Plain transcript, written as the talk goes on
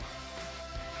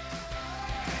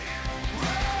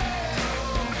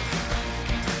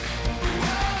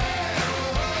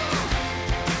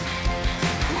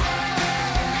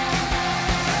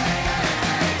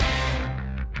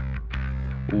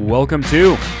Welcome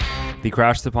to the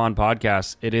Crash the Pond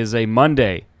podcast. It is a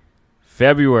Monday,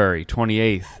 February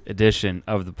 28th edition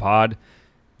of the pod.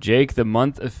 Jake, the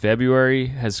month of February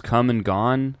has come and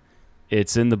gone.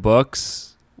 It's in the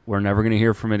books. We're never going to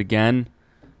hear from it again.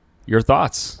 Your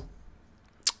thoughts?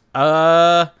 It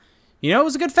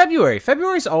was a good February.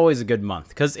 February's always a good month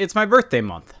because it's my birthday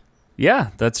month.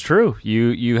 Yeah, that's true.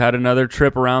 You had another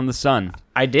trip around the sun.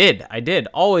 I did.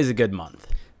 Always a good month.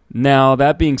 Now,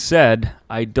 that being said,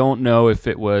 I don't know if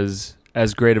it was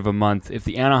as great of a month if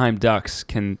the Anaheim Ducks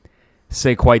can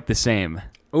say quite the same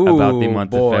about the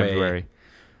month of February.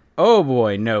 Oh,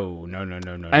 boy. No.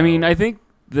 I mean, I think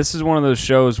this is one of those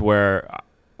shows where,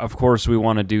 of course, we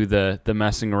want to do the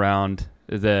messing around,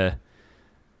 the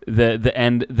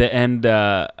end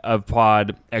of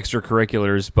pod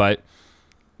extracurriculars, but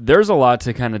there's a lot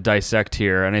to kind of dissect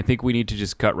here, and I think we need to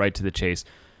just cut right to the chase.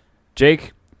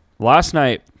 Jake, last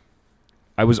night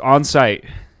I was on site.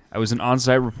 I was an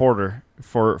on-site reporter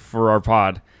for our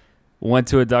pod. Went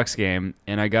to a Ducks game,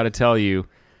 and I got to tell you,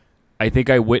 I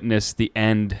think I witnessed the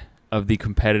end of the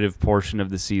competitive portion of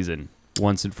the season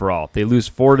once and for all. They lose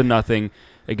 4-0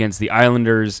 against the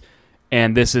Islanders,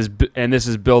 and this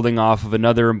is building off of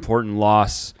another important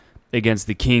loss against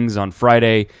the Kings on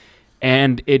Friday.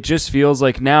 And it just feels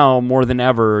like now, more than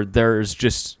ever, there's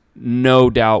just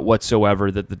no doubt whatsoever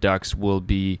that the Ducks will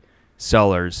be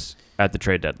sellers at the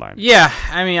trade deadline. Yeah,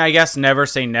 I mean, I guess never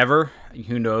say never.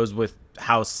 Who knows with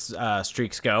how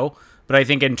streaks go. But I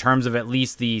think in terms of at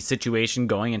least the situation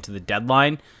going into the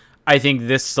deadline, I think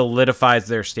this solidifies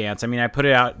their stance. I mean, I put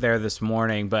it out there this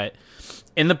morning, but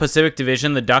in the Pacific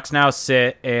Division, the Ducks now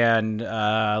sit and,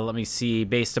 let me see,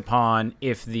 based upon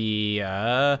if the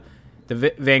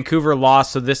Vancouver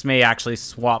lost, so this may actually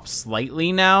swap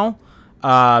slightly now.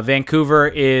 Vancouver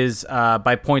is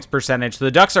by points percentage. So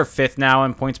the Ducks are 5th now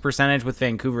in points percentage with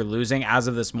Vancouver losing. As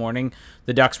of this morning,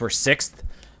 the Ducks were 6th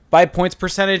by points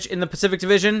percentage in the Pacific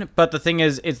Division. But the thing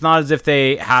is, it's not as if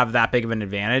they have that big of an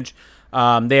advantage.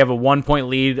 They have a 1-point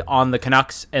lead on the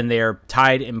Canucks, and they are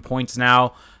tied in points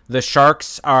now. The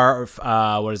Sharks are,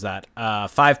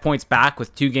 5 points back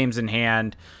with 2 games in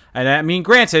hand. And I mean,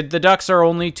 granted, the Ducks are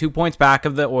only 2 points back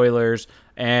of the Oilers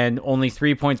and only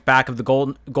 3 points back of the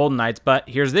Golden Knights. But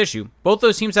here's the issue. Both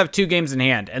those teams have 2 games in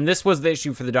hand. And this was the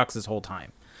issue for the Ducks this whole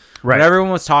time. Right. When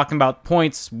everyone was talking about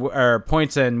points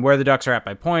and where the Ducks are at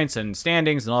by points and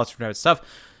standings and all that sort of stuff,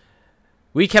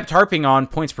 we kept harping on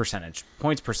points percentage,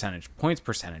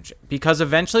 because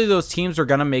eventually those teams are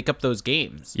going to make up those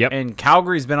games. Yep. And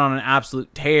Calgary's been on an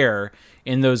absolute tear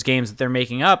in those games that they're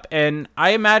making up. And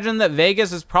I imagine that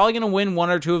Vegas is probably going to win 1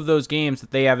 or 2 of those games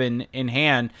that they have in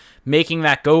hand, making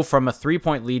that go from a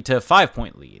 3-point lead to a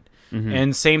 5-point lead. Mm-hmm.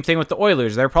 And same thing with the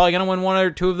Oilers. They're probably going to win 1 or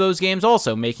 2 of those games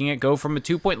also, making it go from a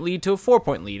 2-point lead to a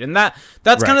 4-point lead. And that's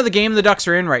right. Kind of the game the Ducks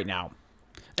are in right now.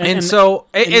 And so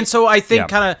I think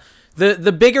kind of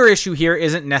the bigger issue here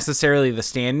isn't necessarily the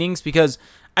standings, because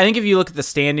I think if you look at the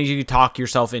standings, you could talk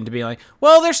yourself into being like,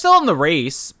 well, they're still in the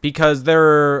race because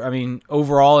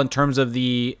overall in terms of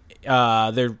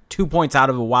they're 2 points out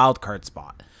of a wild card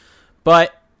spot.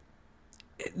 But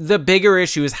the bigger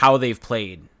issue is how they've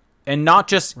played, and not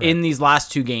just in these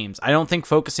last 2 games. I don't think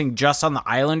focusing just on the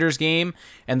Islanders game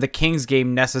and the Kings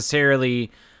game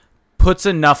necessarily puts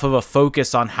enough of a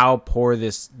focus on how poor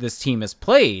this team has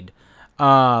played.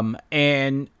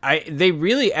 And they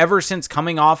really, ever since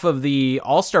coming off of the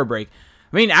All-Star break,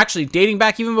 I mean, actually dating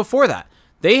back even before that,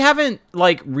 they haven't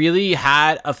really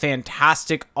had a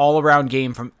fantastic all-around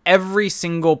game from every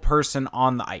single person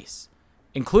on the ice,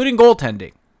 including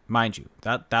goaltending, mind you.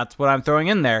 That's what I'm throwing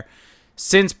in there,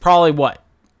 since probably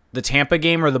the Tampa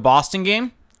game or the Boston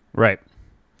game, right?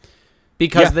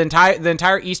 Because the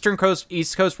entire East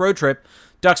Coast road trip,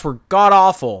 Ducks were god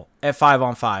awful at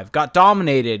 5-on-5, got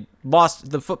dominated,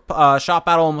 lost the shot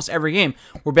battle almost every game,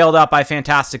 were bailed out by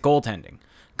fantastic goaltending.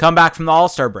 Come back from the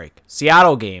All-Star break,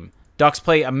 Seattle game, Ducks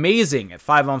play amazing at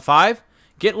 5-on-5,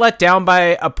 get let down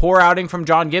by a poor outing from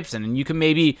John Gibson, and you can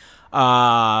maybe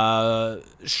sharpen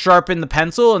the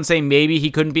pencil and say maybe he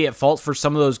couldn't be at fault for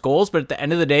some of those goals, but at the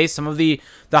end of the day, some of the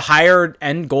higher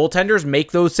end goaltenders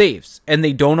make those saves, and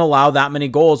they don't allow that many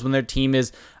goals when their team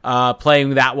is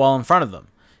playing that well in front of them.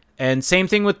 And same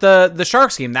thing with the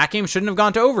Sharks game. That game shouldn't have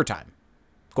gone to overtime.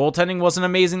 Goaltending wasn't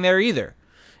amazing there either.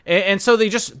 And so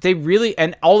they really,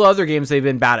 and all the other games they've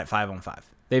been bad at 5-on-5.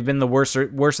 They've been the worst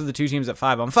of the 2 teams at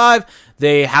 5-on-5.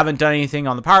 They haven't done anything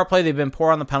on the power play. They've been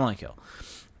poor on the penalty kill.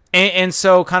 And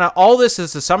so kind of all this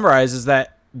is to summarize is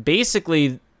that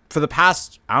basically for the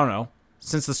past,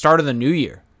 since the start of the new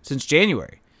year, since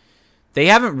January, they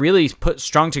haven't really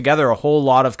strung together a whole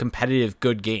lot of competitive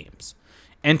good games.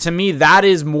 And to me, that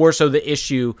is more so the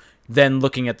issue than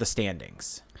looking at the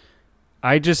standings.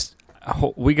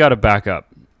 We got to back up.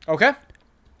 Okay.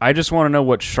 I just want to know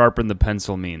what sharpen the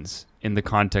pencil means in the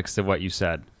context of what you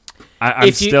said.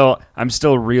 I'm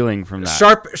still reeling from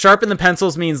that. Sharpen the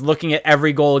pencils means looking at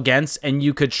every goal against, and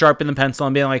you could sharpen the pencil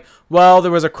and being like, well,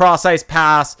 there was a cross ice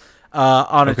pass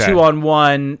on a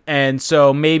 2-on-1, and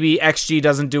so maybe XG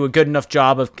doesn't do a good enough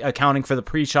job of accounting for the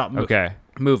pre-shot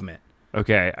movement.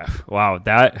 Okay. Wow,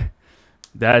 that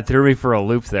threw me for a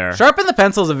loop there. Sharpen the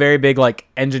pencil is a very big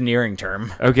engineering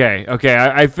term. Okay.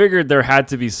 I figured there had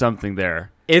to be something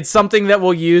there. It's something that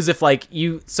we'll use if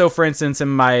so for instance, in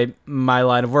my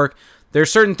line of work,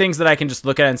 there's certain things that I can just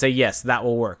look at and say, yes, that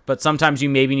will work. But sometimes you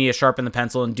maybe need to sharpen the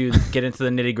pencil and get into the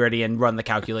nitty gritty and run the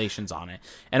calculations on it.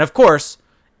 And of course,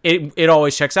 it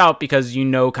always checks out because you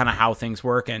know kind of how things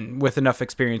work, and with enough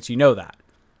experience, you know that.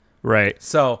 Right.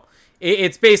 So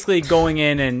it's basically going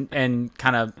in and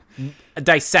kind of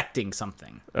dissecting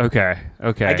something. Okay.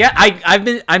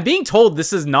 I'm being told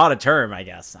this is not a term, I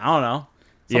guess. I don't know.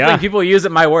 Something people use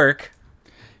at my work.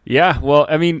 Yeah, well,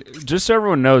 I mean, just so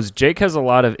everyone knows, Jake has a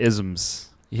lot of isms.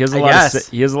 He has a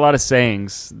lot of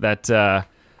sayings that I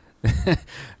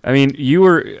mean,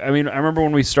 I remember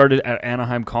when we started at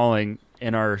Anaheim Calling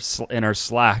in our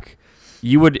Slack,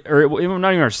 you would, or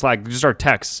not even our Slack, just our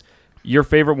texts. Your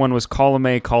favorite one was column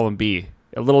A, column B.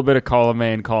 A little bit of column A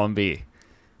and column B.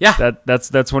 Yeah.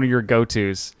 That's one of your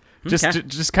go-tos.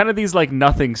 Just kind of these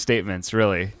nothing statements,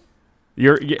 really.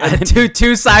 You're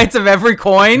two sides of every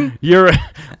coin. You're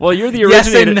the originator.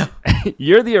 Yes and no.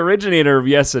 You're the originator of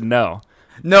yes and no.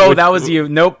 No, that was you.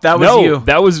 Nope, that was you.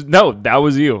 That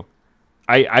was you.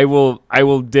 I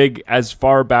will dig as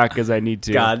far back as I need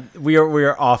to. God, we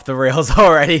are off the rails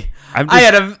already. I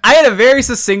had a very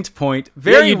succinct point,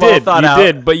 very well thought out. You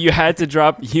did, but you had to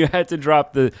drop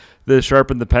the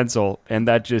sharpen the pencil, and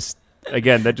that just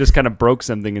kind of broke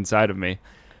something inside of me.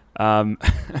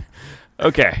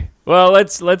 Okay. Well,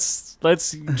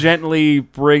 let's gently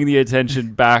bring the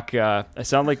attention back. I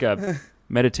sound like a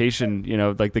meditation,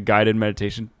 like the guided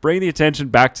meditation. Bring the attention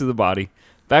back to the body,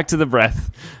 back to the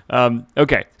breath.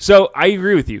 Okay. So I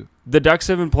agree with you. The Ducks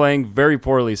have been playing very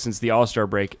poorly since the All-Star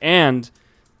break, and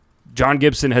John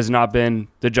Gibson has not been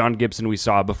the John Gibson we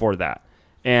saw before that.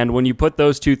 And when you put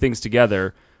those two things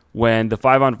together, when the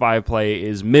 5-on-5 play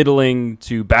is middling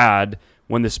to bad,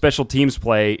 when the special teams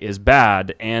play is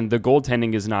bad and the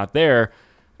goaltending is not there,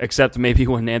 except maybe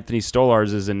when Anthony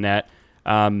Stolarz is in net,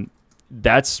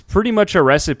 that's pretty much a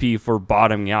recipe for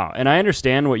bottoming out. And I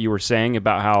understand what you were saying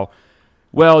about how,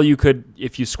 well, you could,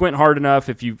 if you squint hard enough,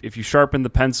 if you sharpen the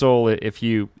pencil, if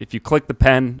you click the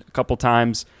pen a couple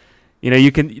times,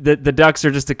 you can. The Ducks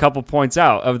are just a couple points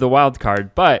out of the wild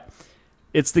card, but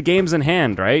it's the games in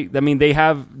hand, right? I mean,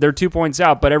 they're 2 points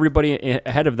out, but everybody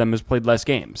ahead of them has played less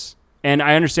games. And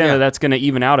I understand that that's going to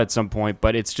even out at some point,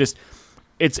 but it's just,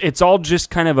 it's all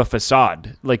just kind of a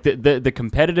facade. Like the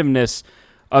competitiveness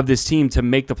of this team to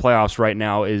make the playoffs right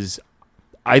now is,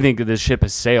 I think the ship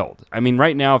has sailed. I mean,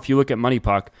 right now, if you look at Money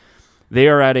Puck, they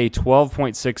are at a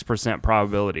 12.6%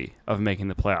 probability of making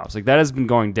the playoffs. Like that has been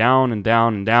going down and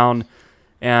down and down.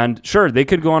 And sure, they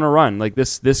could go on a run. Like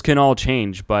this can all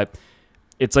change, but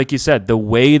it's like you said, the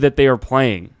way that they are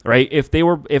playing, right? If they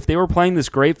were playing this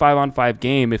great 5-on-5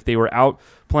 game, if they were out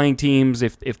playing teams,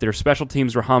 if their special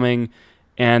teams were humming,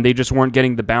 and they just weren't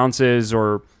getting the bounces,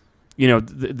 or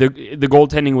the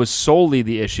goaltending was solely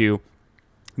the issue,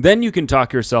 then you can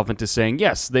talk yourself into saying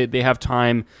yes, they have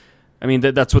time. I mean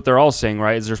that's what they're all saying,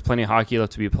 right? Is there's plenty of hockey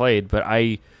left to be played, but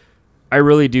I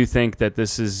really do think that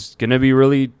this is going to be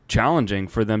really challenging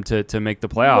for them to make the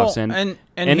playoffs. Well,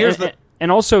 and here's the.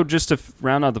 And also, just to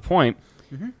round out the point,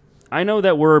 I know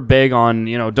that we're big on,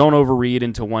 don't overread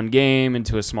into one game,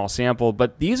 into a small sample,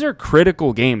 but these are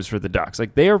critical games for the Ducks.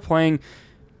 Like they are playing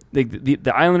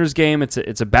the Islanders game. It's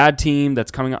a bad team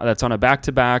that's on a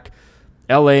back-to-back.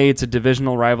 LA, it's a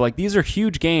divisional rival. Like these are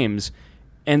huge games,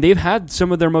 and they've had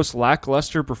some of their most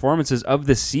lackluster performances of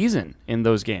the season in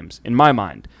those games, in my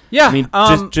mind. Yeah, I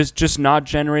mean, just not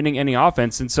generating any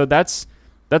offense, and so that's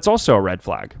also a red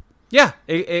flag. Yeah,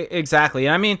 exactly.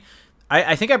 And I mean,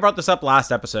 I think I brought this up last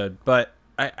episode, but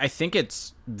I think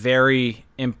it's very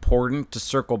important to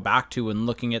circle back to when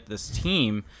looking at this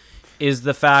team is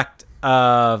the fact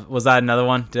of, was that another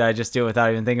one? Did I just do it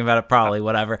without even thinking about it? Probably,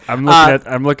 whatever. I'm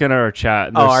looking at our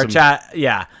chat. Our chat,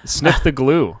 yeah. Sniff the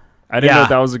glue. I didn't know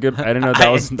that was a good. I didn't know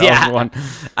that was the one.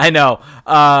 I know.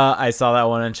 I saw that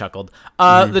one and chuckled.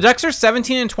 The Ducks are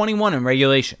 17-21 in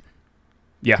regulation.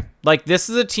 Yeah. Like, this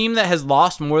is a team that has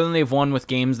lost more than they've won with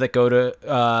games that go to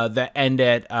that end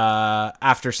at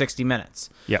after 60 minutes.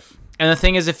 Yep. And the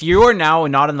thing is, if you are now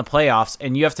not in the playoffs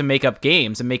and you have to make up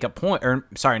games and make up points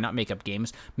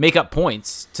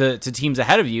to teams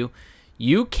ahead of you,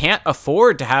 you can't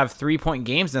afford to have 3-point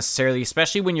games necessarily,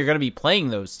 especially when you're going to be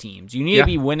playing those teams. You need to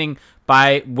be winning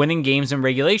by winning games in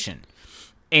regulation.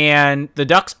 And the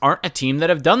Ducks aren't a team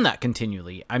that have done that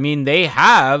continually. I mean, they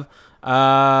have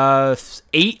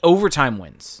 8 overtime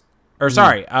wins.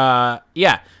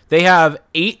 They have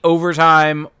 8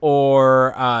 overtime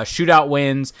or shootout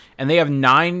wins, and they have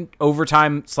 9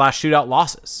 overtime / shootout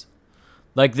losses.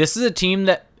 Like, this is a team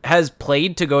that has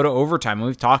played to go to overtime.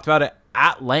 We've talked about it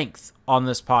at length on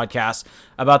this podcast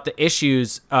about the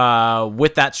issues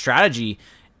with that strategy,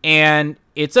 and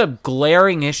it's a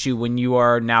glaring issue when you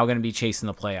are now going to be chasing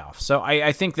the playoffs. So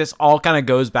I think this all kind of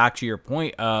goes back to your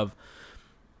point of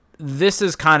this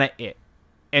is kind of it.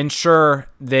 And sure,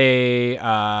 they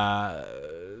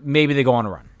maybe they go on a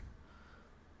run,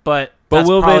 but that's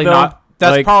will probably they though? not.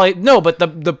 That's probably no, but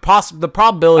the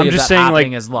probability of that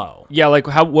happening is low. Yeah, like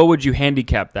what would you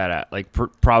handicap that at, like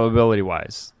probability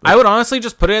wise? Like, I would honestly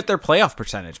just put it at their playoff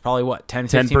percentage, probly what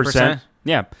 10-15%.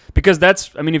 Yeah, because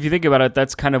that's, I mean, if you think about it,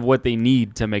 that's kind of what they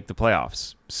need to make the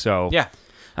playoffs. So yeah,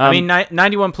 I mean,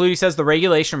 91 Pluty says the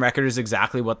regulation record is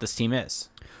exactly what this team is.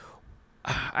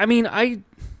 I mean,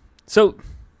 so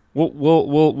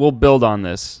we'll build on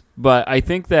this, but I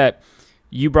think that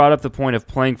you brought up the point of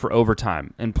playing for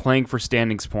overtime and playing for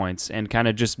standings points and kind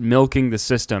of just milking the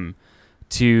system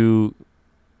to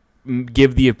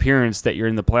give the appearance that you're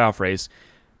in the playoff race.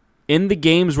 In the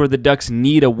games where the Ducks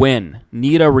need a win,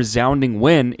 need a resounding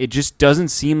win, it just doesn't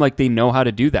seem like they know how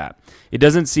to do that. It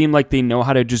doesn't seem like they know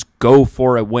how to just go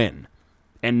for a win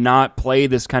and not play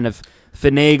this kind of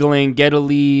finagling, get a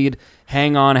lead,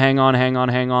 hang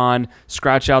on,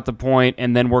 scratch out the point,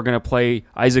 and then we're going to play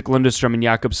Isaac Lundestrom and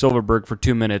Jakob Silfverberg for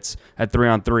 2 minutes at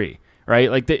 3-on-3, right?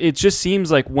 Like, it just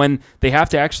seems like when they have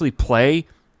to actually play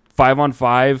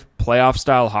 5-on-5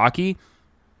 playoff-style hockey,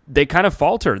 they kind of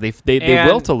falter. They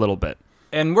wilt a little bit.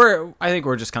 And I think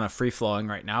we're just kind of free-flowing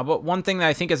right now, but one thing that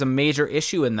I think is a major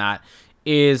issue in that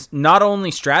is not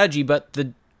only strategy, but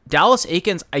the Dallas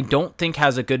Eakins, I don't think,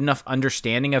 has a good enough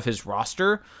understanding of his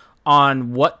roster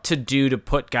on what to do to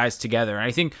put guys together. And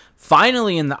I think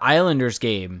finally in the Islanders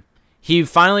game, he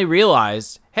finally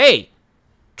realized, hey,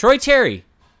 Troy Terry,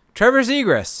 Trevor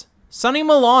Zegras, Sonny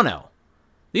Milano,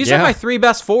 these are my 3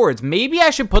 best forwards. Maybe I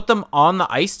should put them on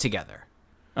the ice together.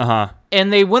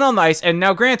 And they went on the ice, and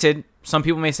now granted, some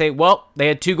people may say, well, they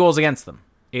had 2 goals against them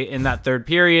in that third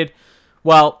period.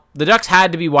 Well, the Ducks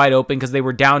had to be wide open because they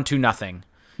were down 2-0.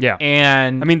 Yeah.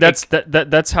 And I mean,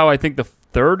 that's how I think the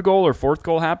third goal or fourth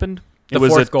goal happened. The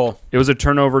fourth goal. It was a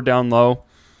turnover down low.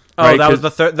 Oh, right? That was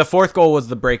the fourth goal was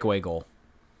the breakaway goal.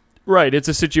 Right. It's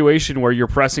a situation where you're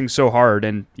pressing so hard,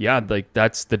 and like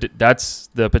that's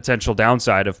the potential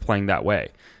downside of playing that way.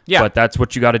 Yeah. But that's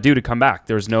what you got to do to come back.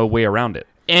 There's no way around it.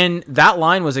 And that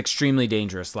line was extremely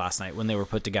dangerous last night when they were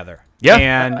put together. Yeah.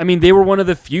 And I mean, they were one of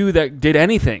the few that did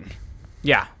anything.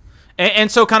 Yeah.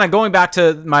 And so kind of going back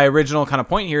to my original kind of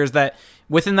point here is that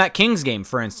within that Kings game,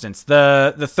 for instance,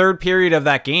 the third period of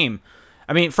that game,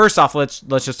 I mean, first off, let's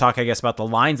just talk, I guess, about the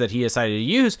lines that he decided to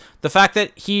use. The fact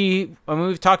that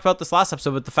we've talked about this last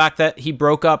episode, but the fact that he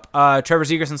broke up Trevor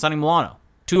Zegras and Sonny Milano,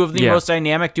 2 of the most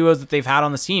dynamic duos that they've had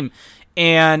on this team.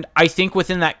 And I think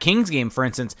within that Kings game, for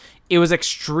instance, it was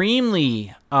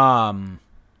extremely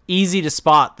easy to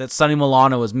spot that Sonny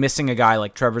Milano was missing a guy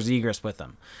like Trevor Zegras with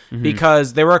him. Mm-hmm.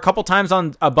 Because there were a couple times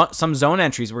on some zone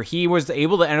entries where he was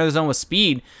able to enter the zone with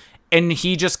speed, and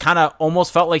he just kind of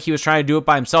almost felt like he was trying to do it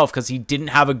by himself because he didn't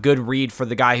have a good read for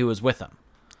the guy who was with him.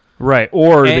 Right,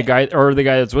 or the guy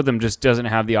that's with him just doesn't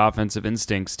have the offensive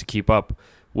instincts to keep up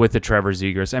with the Trevor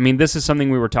Zegras. I mean, this is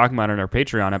something we were talking about in our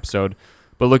Patreon episode,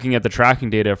 but looking at the tracking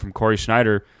data from Corey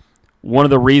Schneider, one of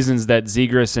the reasons that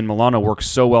Zegras and Milano work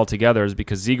so well together is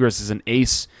because Zegras is an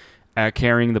ace at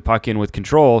carrying the puck in with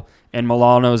control, and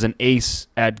Milano is an ace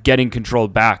at getting control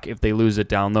back if they lose it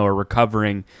down low or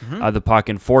recovering the puck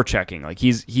and forechecking. Like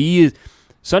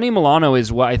Sonny Milano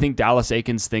is what I think Dallas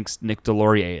Eakins thinks Nick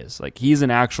Delorier is. Like, he's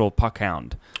an actual puck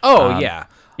hound. Oh yeah.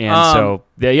 And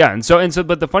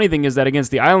but the funny thing is that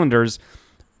against the Islanders,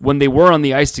 when they were on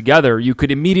the ice together, you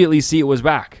could immediately see it was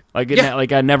back.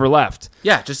 Like I never left.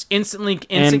 Yeah, just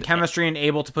instant chemistry and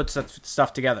able to put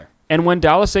stuff together. And when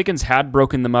Dallas Eakins had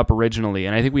broken them up originally,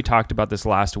 and I think we talked about this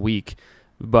last week,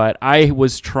 but I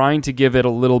was trying to give it a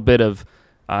little bit of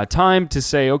time to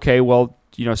say, okay, well,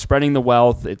 spreading the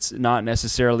wealth, it's not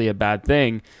necessarily a bad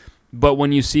thing. But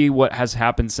when you see what has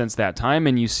happened since that time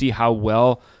and you see how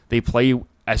well they play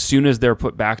as soon as they're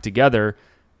put back together,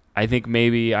 I think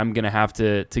maybe I'm going to have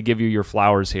to give you your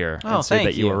flowers here and say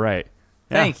that you were right.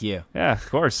 Yeah. Thank you. Yeah, of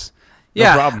course. No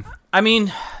Yeah. problem. I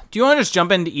mean, do you want to just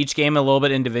jump into each game a little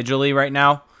bit individually right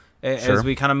now as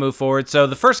we kind of move forward? So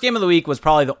the first game of the week was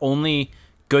probably the only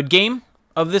good game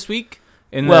of this week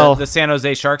in the San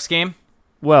Jose Sharks game.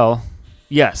 Well,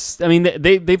 yes. I mean,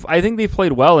 I think they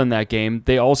played well in that game.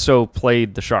 They also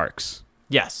played the Sharks.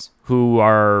 Yes. Who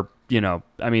are,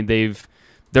 I mean,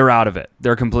 they're out of it.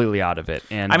 They're completely out of it.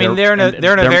 And I mean, they're in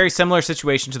a very similar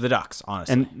situation to the Ducks,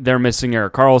 honestly. And they're missing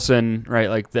Erik Karlsson, right?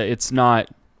 Like it's not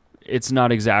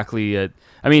exactly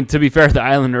I mean, to be fair, the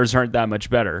Islanders aren't that much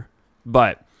better,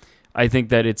 but I think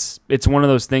that it's one of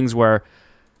those things where,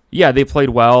 yeah, they played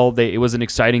well. It was an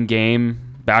exciting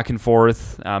game, back and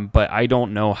forth. But I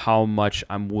don't know how much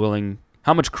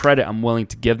credit I'm willing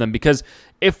to give them, because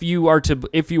if you are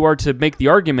to make the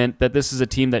argument that this is a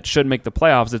team that should make the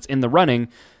playoffs, that's in the running,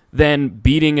 then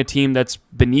beating a team that's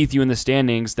beneath you in the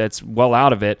standings, that's well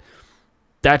out of it,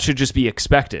 that should just be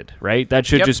expected, right? That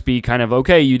should just be kind of,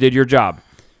 okay, you did your job.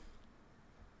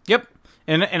 Yep.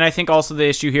 And I think also the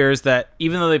issue here is that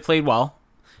even though they played well,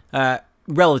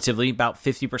 relatively, about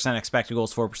 50% expected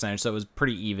goals for percentage, so it was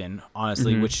pretty even,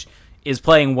 honestly, which is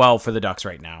playing well for the Ducks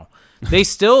right now. They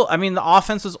still, I mean, the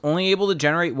offense was only able to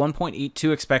generate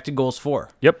 1.82 expected goals for.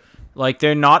 Yep. Like,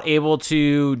 they're not able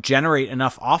to generate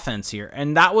enough offense here.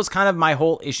 And that was kind of my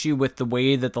whole issue with the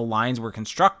way that the lines were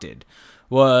constructed,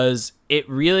 was it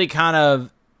really kind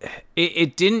of,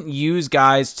 it didn't use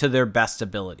guys to their best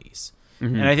abilities.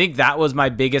 And I think that was my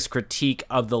biggest critique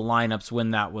of the lineups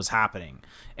when that was happening.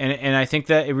 And I think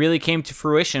that it really came to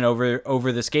fruition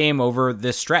over this game, over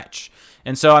this stretch.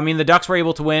 And so, I mean, the Ducks were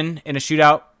able to win in a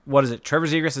shootout. What is it? Trevor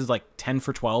Zegras is like 10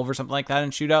 for 12 or something like that in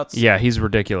shootouts. Yeah, he's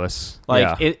ridiculous.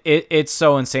 Like, yeah. It's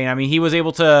so insane. I mean, he was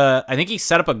able to, I think he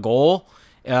set up a goal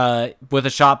with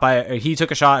a shot he took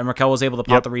a shot and Raquel was able to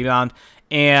pop the rebound.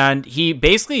 And he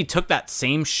basically took that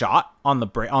same shot on the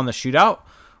shootout,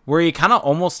 where he kind of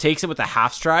almost takes it with a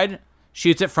half stride,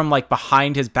 shoots it from like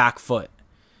behind his back foot.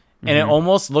 And it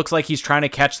almost looks like he's trying to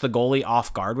catch the goalie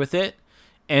off guard with it.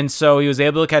 And so he was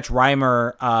able to catch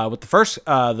Reimer with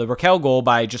the Raquel goal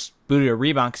by just booting a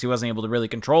rebound because he wasn't able to really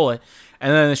control it.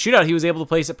 And then in the shootout, he was able to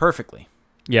place it perfectly.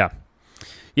 Yeah.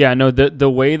 Yeah, no, the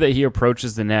way that he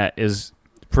approaches the net is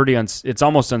it's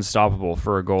almost unstoppable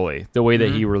for a goalie. The way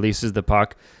that he releases the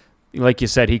puck, like you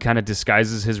said, he kind of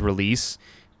disguises his release.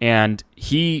 And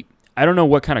I don't know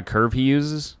what kind of curve he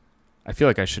uses. I feel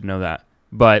like I should know that.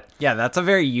 But yeah, that's a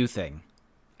very you thing.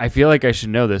 I feel like I should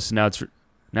know this. Now it's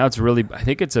really, I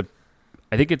think it's a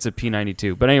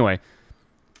P92. But anyway,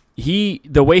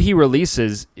 the way he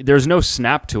releases, there's no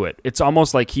snap to it. It's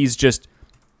almost like he's just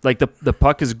like the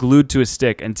puck is glued to his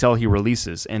stick until he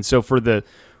releases. And so for the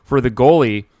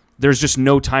goalie, there's just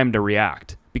no time to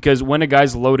react, because when a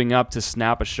guy's loading up to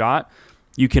snap a shot,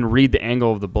 you can read the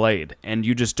angle of the blade, and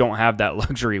you just don't have that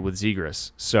luxury with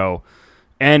Zegras. So,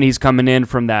 and he's coming in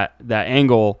from that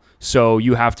angle, so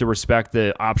you have to respect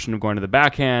the option of going to the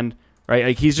backhand, right?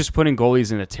 Like, he's just putting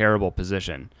goalies in a terrible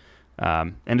position,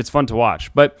 and it's fun to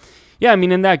watch. But yeah, I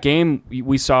mean, in that game,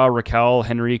 we saw Raquel,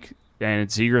 Henrique, and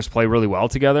Zegras play really well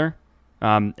together,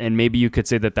 and maybe you could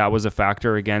say that was a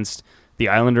factor against the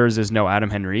Islanders. Is no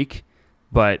Adam Henrique,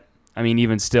 but I mean,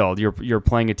 even still, you're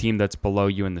playing a team that's below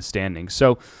you in the standings.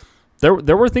 So there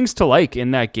were things to like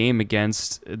in that game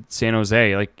against San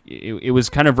Jose. Like, it was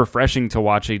kind of refreshing to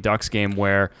watch a Ducks game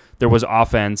where there was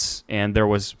offense and there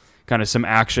was kind of some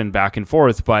action back and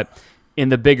forth. But in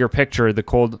the bigger picture, the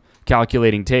cold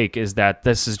calculating take is that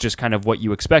this is just kind of what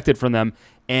you expected from them,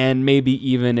 and maybe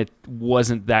even it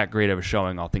wasn't that great of a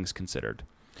showing, all things considered.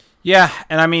 Yeah,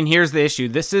 and I mean, here's the issue.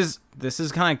 This is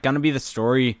kind of going to be the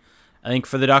story, I think,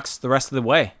 for the Ducks the rest of the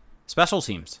way. Special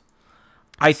teams.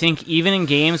 I think even in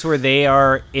games where they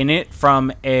are in it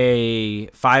from a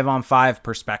 5-on-5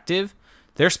 perspective,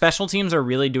 their special teams are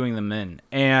really doing them in.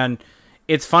 And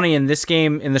it's funny, in this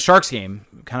game, in the Sharks game,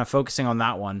 kind of focusing on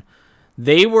that one,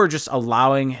 they were just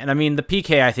allowing, and I mean, the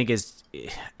PK, I think, it's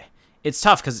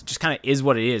tough because it just kind of is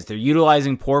what it is. They're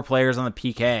utilizing poor players on the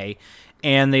PK,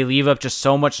 and they leave up just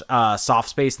so much soft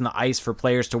space in the ice for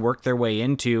players to work their way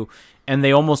into, and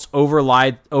they almost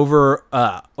overload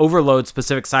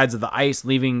specific sides of the ice,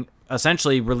 leaving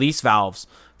essentially release valves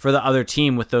for the other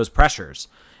team with those pressures.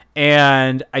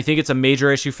 And I think it's a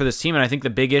major issue for this team, and I think the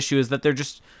big issue is that they're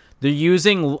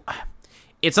using...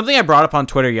 It's something I brought up on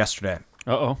Twitter yesterday.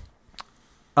 During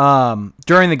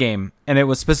the game, and it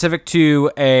was specific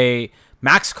to a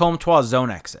Max Comtois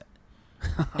zone exit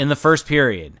in the first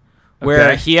period,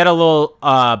 where he had a little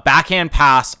backhand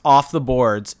pass off the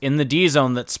boards in the D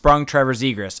zone that sprung Trevor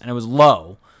Zegras, and it was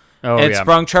low. Oh, It yeah.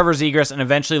 sprung Trevor Zegras and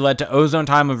eventually led to ozone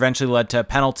time, eventually led to a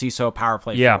penalty, so a power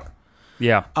play. Yeah. four.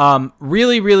 Yeah.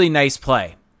 Really, really nice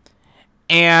play.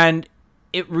 And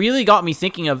it really got me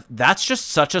thinking of that's just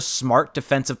such a smart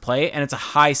defensive play, and it's a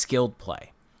high-skilled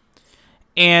play.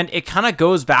 And it kind of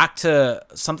goes back to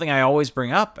something I always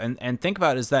bring up and think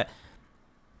about is that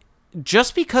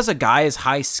just because a guy is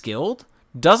high-skilled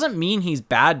doesn't mean he's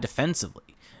bad defensively.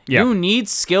 Yeah. You need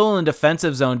skill in the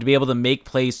defensive zone to be able to make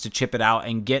plays to chip it out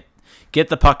and get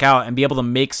the puck out and be able to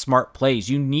make smart plays.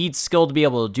 You need skill to be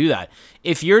able to do that.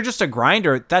 If you're just a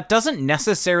grinder, that doesn't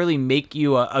necessarily make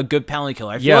you a good penalty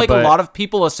killer. I feel like a lot of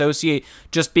people associate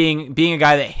just being a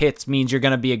guy that hits means you're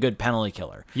going to be a good penalty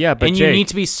killer. Yeah, but and Jake, you need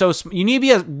to be you need to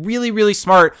be a really, really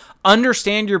smart,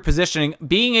 understand your positioning,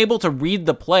 being able to read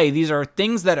the play. These are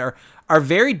things that are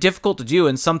very difficult to do,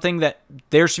 and something that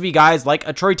there should be guys like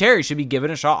a Troy Terry should be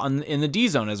given a shot in the D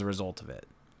zone as a result of it.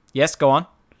 Yes, go on.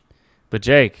 But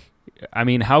Jake, I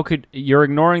mean, how could you're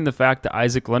ignoring the fact that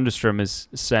Isaac Lundestrom is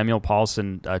Samuel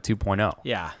Paulson 2.0?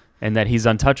 Yeah. And that he's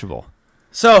untouchable.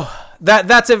 So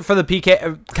that's it for the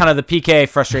PK, kind of the PK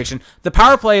frustration. The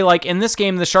power play, like in this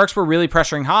game, the Sharks were really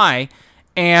pressuring high,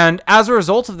 and as a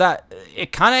result of that,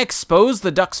 it kind of exposed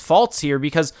the Ducks' faults here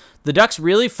because the Ducks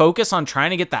really focus on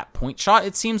trying to get that point shot,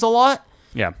 it seems a lot.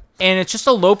 Yeah. And it's just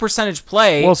a low percentage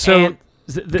play. Well, so and,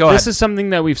 this is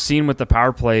something that we've seen with the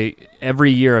power play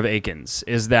every year of Aikens,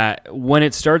 is that when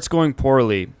it starts going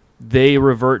poorly, they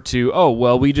revert to, oh,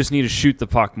 well, we just need to shoot the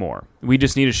puck more. We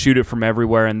just need to shoot it from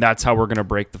everywhere, and that's how we're going to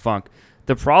break the funk.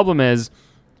 The problem is,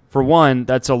 for one,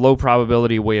 that's a low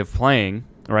probability way of playing,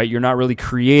 right? You're not really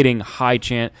creating high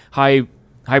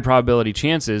probability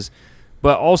chances,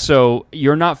 but also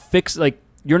you're not fixing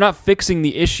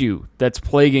the issue that's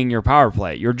plaguing your power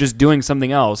play. You're just doing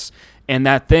something else, and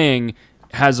that thing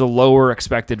has a lower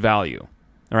expected value,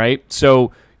 right?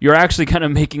 So you're actually kind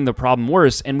of making the problem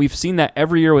worse, and we've seen that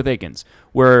every year with Aikens,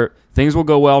 where things will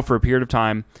go well for a period of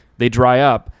time, they dry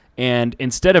up, and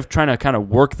instead of trying to kind of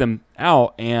work them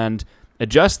out and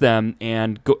adjust them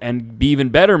and go and be even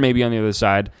better maybe on the other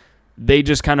side, they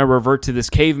just kind of revert to this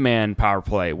caveman power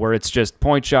play where it's just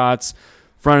point shots,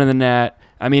 front of the net.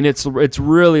 I mean, it's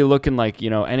really looking like,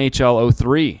 NHL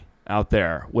 03 out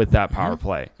there with that power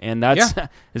play. And that's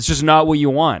it's just not what you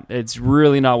want. It's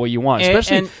really not what you want.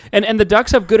 Especially and the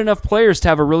Ducks have good enough players to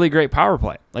have a really great power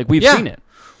play. Like we've seen it.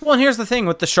 Well, and here's the thing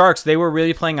with the Sharks, they were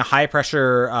really playing a high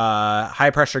pressure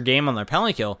game on their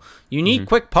penalty kill. You need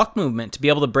quick puck movement to be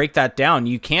able to break that down.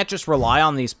 You can't just rely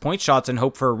on these point shots and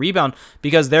hope for a rebound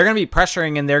because they're going to be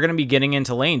pressuring and they're going to be getting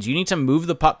into lanes. You need to move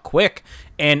the puck quick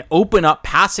and open up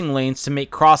passing lanes to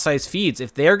make cross-ice feeds.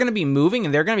 If they're going to be moving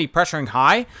and they're going to be pressuring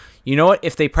high, you know what?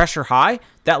 If they pressure high,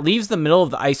 that leaves the middle of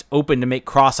the ice open to make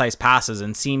cross-ice passes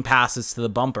and seam passes to the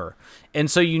bumper. And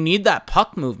so you need that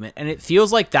puck movement, and it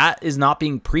feels like that is not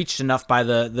being preached enough by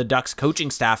the Ducks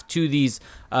coaching staff to these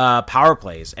power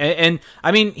plays. And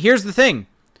I mean, here's the thing.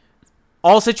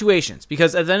 All situations,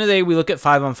 because at the end of the day, we look at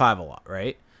 5-on-5 a lot,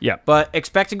 right? Yeah. But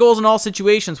expected goals in all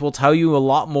situations will tell you a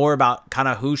lot more about kind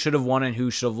of who should have won and who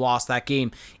should have lost that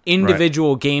game,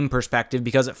 individual game perspective,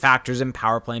 because it factors in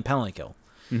power play and penalty kill.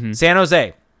 Mm-hmm. San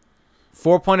Jose,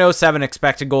 4.07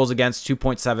 expected goals against,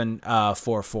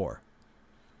 2.744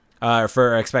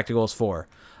 for expected goals for.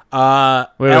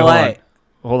 LA.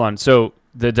 Hold on. So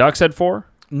the Ducks had 4?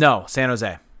 No, San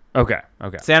Jose. Okay.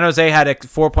 San Jose had a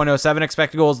 4.07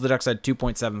 expected goals. The Ducks had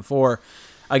 2.74.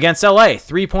 Against LA,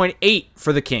 3.8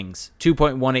 for the Kings,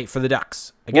 2.18 for the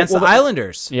Ducks. Against the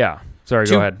Islanders. Yeah. Sorry,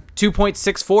 go ahead.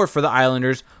 2.64 for the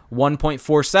Islanders,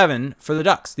 1.47 for the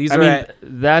Ducks.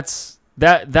 That's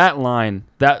that line,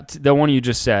 the one you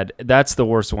just said, that's the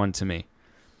worst one to me.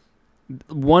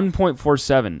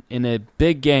 1.47 in a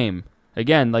big game.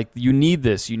 Again, like you need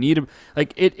this. You need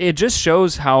it just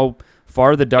shows how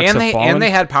far the Ducks have fallen. And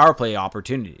they had power play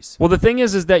opportunities. Well, the thing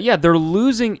is that they're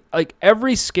losing. Like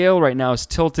every scale right now is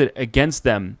tilted against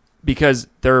them because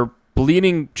they're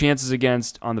bleeding chances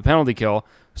against on the penalty kill,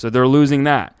 so they're losing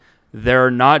that.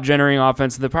 They're not generating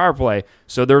offense in the power play,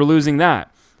 so they're losing that.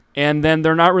 And then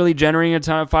they're not really generating a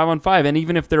ton of 5-on-5. And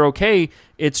even if they're okay,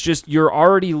 it's just you're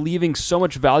already leaving so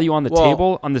much value on the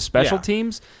table on the special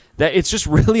teams that it's just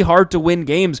really hard to win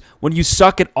games when you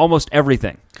suck at almost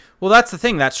everything. Well, that's the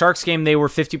thing. That Sharks game, they were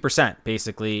 50%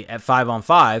 basically at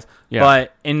 5-on-5. Yeah.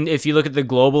 But if you look at the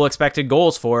global expected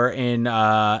goals for in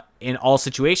all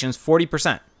situations,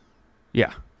 40%.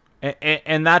 Yeah.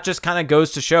 And that just kind of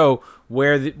goes to show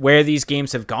where these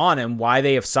games have gone and why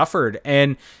they have suffered.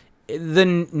 And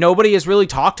then nobody has really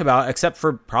talked about, except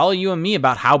for probably you and me,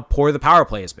 about how poor the power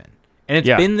play has been. And it's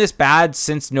been this bad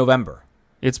since November.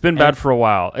 It's been bad for a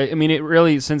while. I mean, it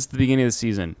really, since the beginning of the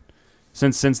season.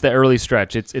 since the early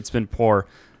stretch. It's been poor,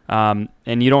 and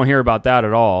you don't hear about that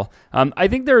at all. I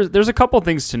think there's a couple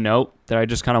things to note that I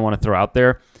just kind of want to throw out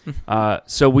there.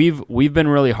 So we've been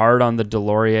really hard on the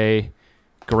Delorier,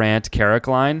 Grant, Carrick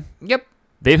line. Yep.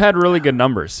 They've had really good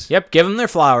numbers. Yep. Give them their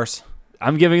flowers.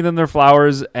 I'm giving them their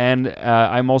flowers, and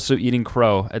I'm also eating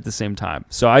crow at the same time.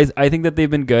 So I think that they've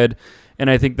been good, and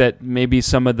I think that maybe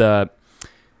some of the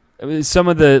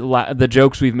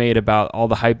jokes we've made about all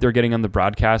the hype they're getting on the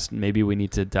broadcast, maybe we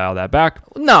need to dial that back.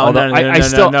 No.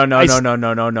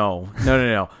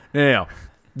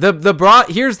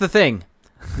 Here's the thing.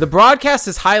 The broadcast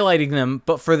is highlighting them,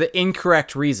 but for the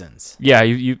incorrect reasons.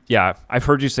 Yeah, I've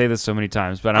heard you say this so many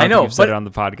times, but I don't think you've said it on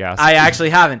the podcast. I actually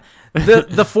haven't.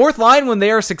 The fourth line, when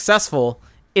they are successful,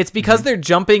 it's because they're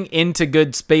jumping into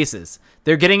good spaces.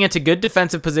 They're getting into good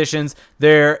defensive positions.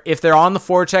 If they're on the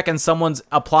forecheck and someone's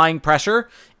applying pressure,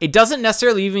 it doesn't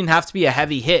necessarily even have to be a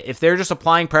heavy hit. If they're just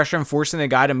applying pressure and forcing the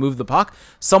guy to move the puck,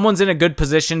 someone's in a good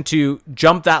position to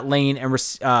jump that lane and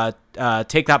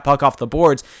take that puck off the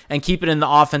boards and keep it in the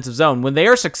offensive zone. When they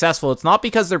are successful, it's not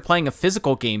because they're playing a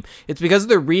physical game. It's because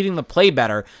they're reading the play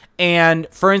better. And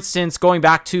for instance, going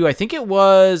back to, I think it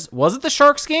was it the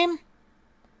Sharks game?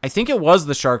 I think it was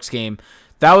the Sharks game.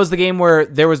 That was the game where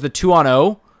there was the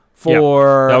 2-on-0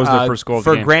 for that was their first goal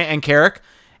for game. Grant and Carrick.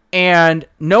 And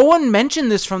no one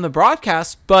mentioned this from the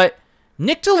broadcast, but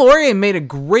Nick Delorier made a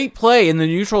great play in the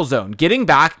neutral zone, getting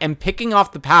back and picking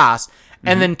off the pass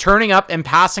and then turning up and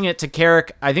passing it to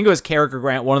Carrick. I think it was Carrick or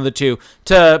Grant, one of the two,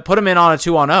 to put him in on a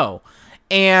 2-on-0.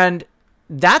 And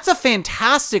that's a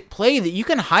fantastic play that you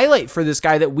can highlight for this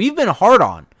guy that we've been hard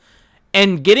on,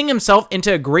 and getting himself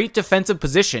into a great defensive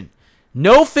position.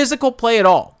 No physical play at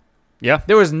all. Yeah.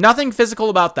 There was nothing physical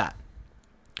about that.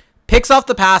 Picks off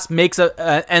the pass,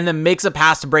 and then makes a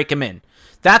pass to break him in.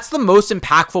 That's the most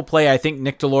impactful play I think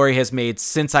Nick Delorier has made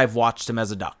since I've watched him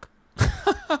as a Duck.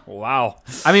 Wow.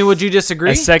 I mean, would you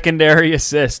disagree? A secondary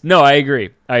assist. No, I agree.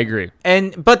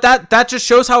 But that just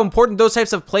shows how important those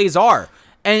types of plays are.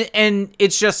 And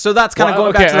it's just, so that's kind of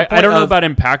going back to the point I don't know about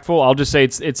impactful. I'll just say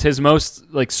it's his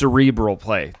most like cerebral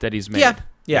play that he's made.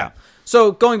 Yeah.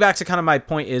 So going back to kind of my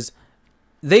point is,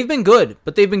 they've been good,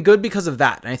 but they've been good because of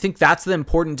that. And I think that's the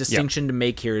important distinction to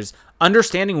make here, is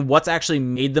understanding what's actually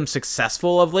made them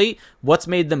successful of late, what's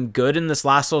made them good in this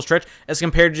last little stretch, as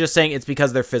compared to just saying it's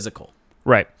because they're physical.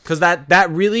 Right. Because that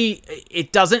really,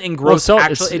 it doesn't engross,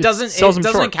 it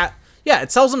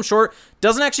sells them short,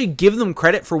 doesn't actually give them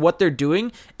credit for what they're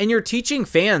doing, and you're teaching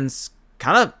fans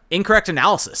kind of incorrect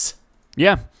analysis.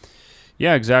 Yeah,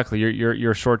 exactly.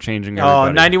 You're shortchanging everybody.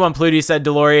 Oh, 91 Pluty said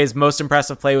Delorier's most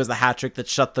impressive play was the hat trick that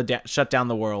shut down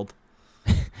the world.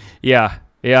 Yeah.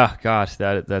 God,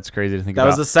 that's crazy to think about. That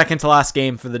was the second to last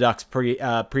game for the Ducks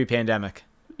pre-pandemic.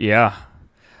 Yeah.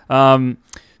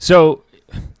 So,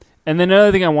 and then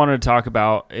another thing I wanted to talk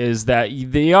about is that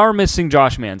they are missing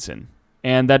Josh Manson,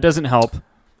 and that doesn't help.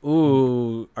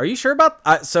 Ooh, are you sure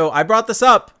about? So I brought this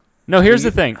up. No, here's the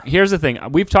thing.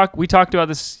 We talked about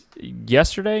this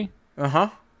yesterday.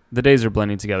 The days are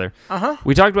blending together.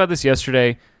 We talked about this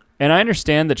yesterday, and I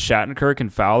understand that Shattenkirk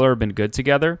and Fowler have been good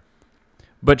together,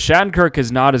 but Shattenkirk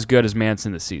is not as good as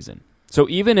Manson this season. So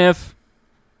even if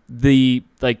the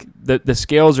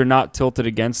scales are not tilted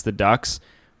against the Ducks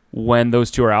when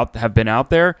those two have been out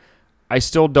there, I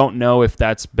still don't know if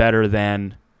that's better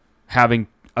than having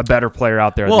a better platter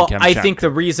out there than Kevin Shattenkirk. I think the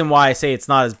reason why I say it's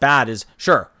not as bad is,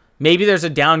 sure, maybe there's a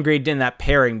downgrade in that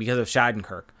pairing because of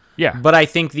Shattenkirk. Yeah. But I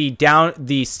think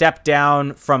the step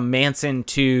down from Manson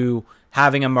to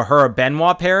having a Mahura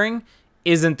Benoit pairing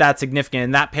isn't that significant.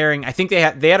 And that pairing, I think they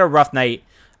had a rough night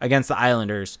against the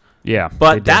Islanders. Yeah.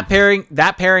 But that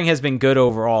pairing has been good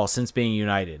overall since being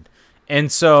united.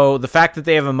 And so the fact that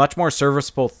they have a much more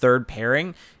serviceable third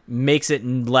pairing makes it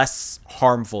less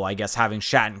harmful, I guess, having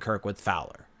Shattenkirk with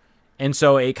Fowler. And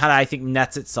so it kind of, I think,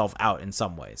 nets itself out in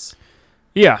some ways.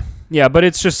 Yeah, but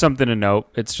it's just something to note.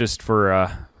 It's just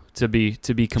for to be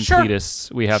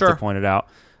completists, we have to point it out.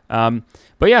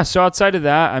 But yeah, so outside of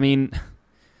that, I mean,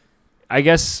 I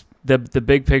guess the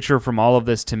big picture from all of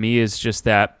this to me is just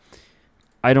that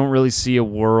I don't really see a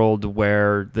world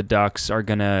where the Ducks are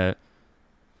gonna.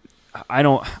 I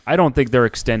don't think they're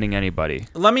extending anybody.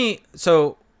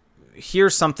 So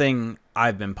here's something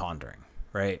I've been pondering,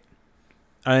 right?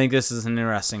 I think this is an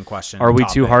interesting question. Are we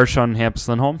too harsh on Hampus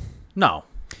Lindholm? No.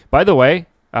 By the way,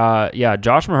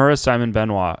 Josh Mahura, Simon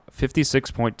Benoit,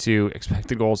 56.2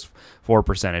 expected goals for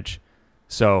percentage.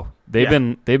 So they've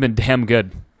been damn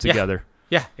good together.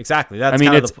 Yeah, exactly. That's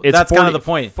kind of the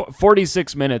point.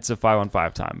 46 minutes of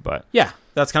 5-on-5 time, but yeah,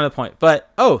 that's kind of the point. But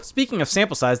speaking of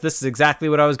sample size, this is exactly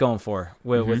what I was going for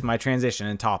with my transition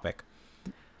and topic.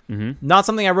 Not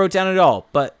something I wrote down at all,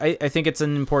 but I think it's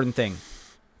an important thing.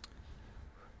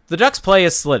 The Ducks' play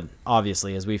has slid,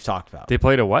 obviously, as we've talked about. They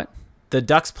played a what? The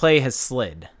Ducks' play has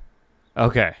slid.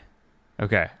 Okay.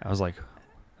 I was like,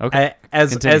 okay.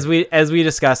 As we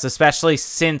discussed, especially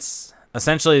since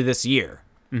essentially this year.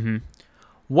 Mm-hmm.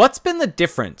 What's been the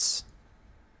difference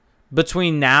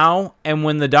between now and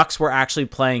when the Ducks were actually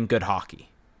playing good hockey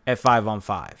at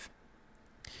 5-on-5?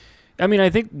 I mean, I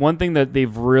think one thing that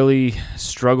they've really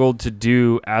struggled to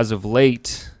do as of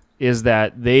late is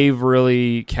that they've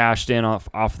really cashed in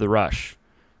off the rush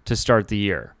to start the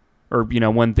year, or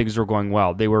when things were going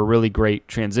well. They were a really great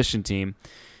transition team,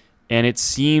 and it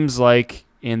seems like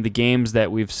in the games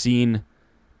that we've seen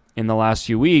in the last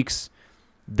few weeks,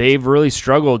 they've really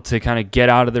struggled to kind of get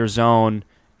out of their zone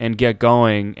and get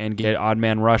going and get odd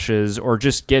man rushes or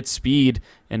just get speed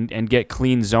and get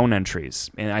clean zone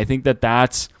entries. And I think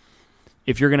that's,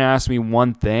 if you're going to ask me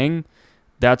one thing,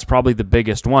 that's probably the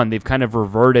biggest one. They've kind of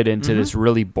reverted into this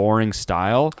really boring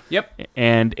style. Yep.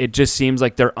 And it just seems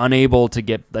like they're unable to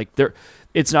get,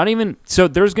 it's not even, so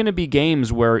there's going to be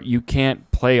games where you can't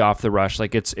play off the rush.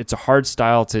 Like it's a hard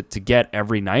style to get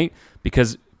every night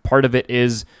because part of it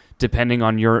is depending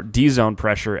on your D-zone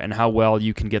pressure and how well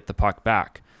you can get the puck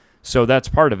back. So that's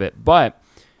part of it. But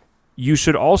you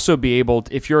should also be able,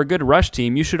 if you're a good rush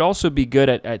team, you should also be good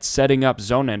at setting up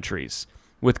zone entries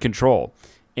with control.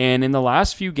 And in the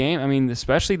last few games, I mean,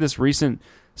 especially this recent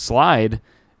slide,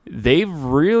 they've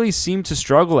really seemed to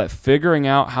struggle at figuring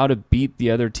out how to beat the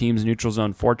other team's neutral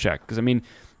zone forecheck. Because, I mean,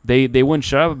 they wouldn't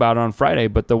shut up about it on Friday,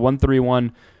 but the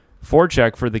 1-3-1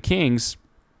 forecheck for the Kings,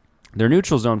 their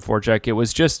neutral zone forecheck, it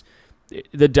was just,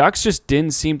 the Ducks just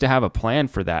didn't seem to have a plan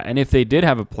for that. And if they did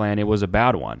have a plan, it was a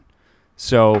bad one.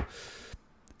 So,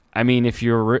 I mean, if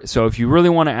you really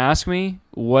want to ask me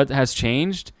what has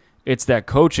changed, it's that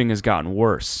coaching has gotten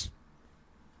worse.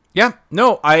 Yeah,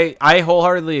 no, I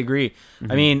wholeheartedly agree.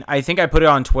 I mean, I think I put it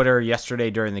on Twitter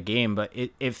yesterday during the game, but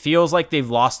it feels like they've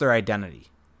lost their identity.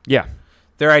 Yeah.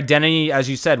 Their identity, as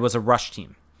you said, was a rush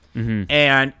team.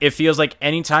 And it feels like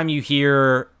anytime you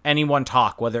hear anyone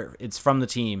talk, whether it's from the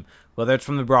team, whether it's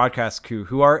from the broadcast crew,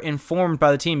 who are informed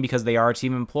by the team because they are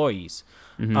team employees,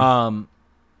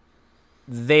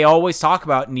 they always talk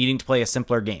about needing to play a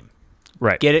simpler game.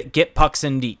 Right. Get pucks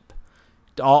in deep.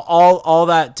 All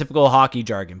that typical hockey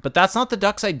jargon. But that's not the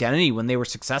Ducks' identity when they were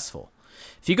successful.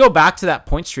 If you go back to that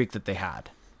point streak that they had,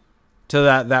 to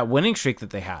that winning streak that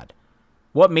they had,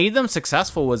 what made them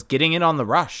successful was getting in on the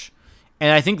rush.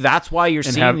 And I think that's why you're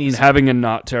seeing these... having a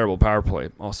not terrible power play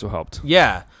also helped.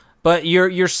 Yeah, but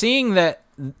you're seeing that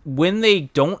when they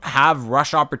don't have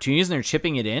rush opportunities and they're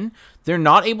chipping it in, they're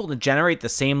not able to generate the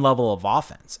same level of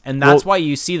offense. And that's why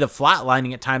you see the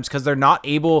flatlining at times, because they're not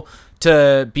able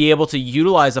to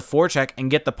utilize a forecheck and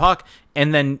get the puck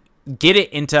and then get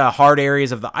it into hard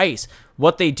areas of the ice.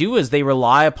 What they do is they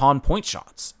rely upon point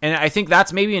shots. And I think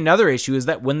that's maybe another issue, is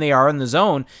that when they are in the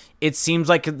zone, it seems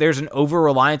like there's an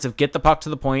over-reliance of get the puck to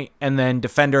the point and then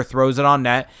defender throws it on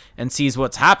net and sees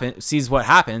what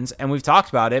happens. And we've talked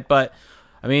about it, but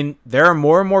I mean, there are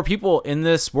more and more people in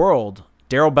this world.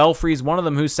 Daryl Belfry's one of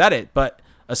them who said it, but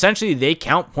essentially they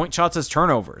count point shots as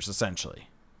turnovers, essentially.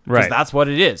 Because that's what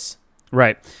it is.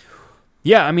 Right.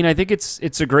 Yeah, I mean, I think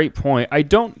it's a great point. I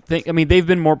mean, they've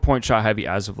been more point shot heavy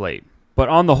as of late, but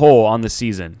on the whole, on the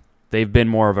season, they've been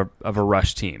more of a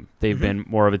rush team. They've been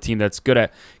more of a team that's good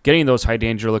at getting those high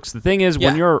danger looks. The thing is,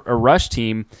 when you're a rush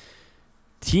team,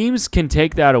 teams can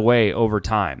take that away over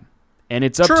time. And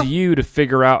it's up to you to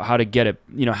figure out how to get it,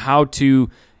 how to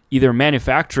either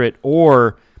manufacture it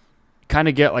or kind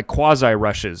of get like quasi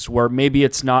rushes where maybe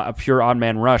it's not a pure odd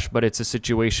man rush, but it's a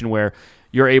situation where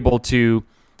you're able to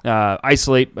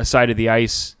isolate a side of the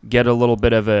ice, get a little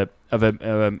bit of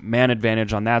a man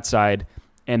advantage on that side,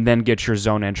 and then get your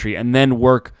zone entry and then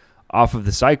work off of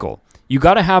the cycle. You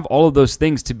got to have all of those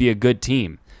things to be a good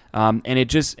team. And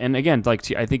again, like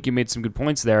I think you made some good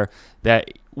points there, that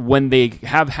when they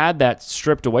have had that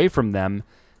stripped away from them,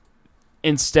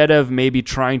 instead of maybe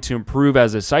trying to improve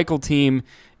as a cycle team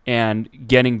and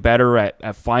getting better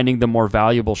at finding the more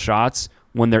valuable shots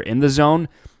when they're in the zone,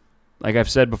 like I've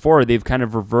said before, they've kind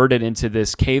of reverted into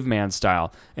this caveman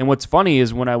style. And what's funny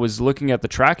is when I was looking at the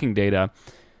tracking data,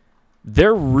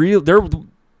 the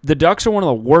Ducks are one of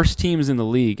the worst teams in the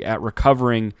league at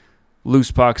recovering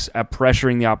loose pucks, at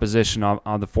pressuring the opposition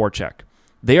on the forecheck.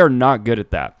 They are not good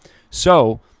at that.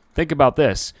 So think about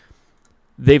this.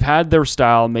 They've had their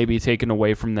style maybe taken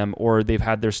away from them, or they've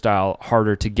had their style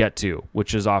harder to get to,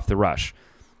 which is off the rush.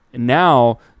 And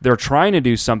now they're trying to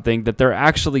do something that they're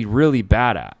actually really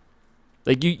bad at.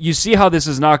 Like you see how this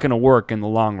is not going to work in the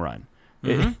long run.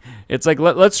 It's like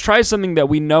let's try something that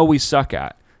we know we suck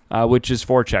at, which is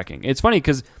forechecking. It's funny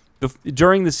because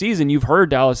during the season, you've heard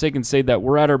Dallas Eakins say that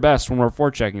we're at our best when we're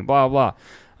forechecking, blah, blah.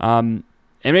 And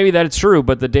maybe that it's true,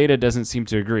 but the data doesn't seem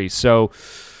to agree. So,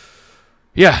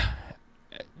 yeah,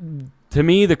 to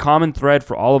me, the common thread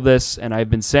for all of this, and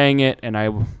I've been saying it, and I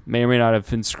may or may not have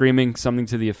been screaming something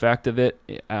to the effect of it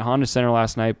at Honda Center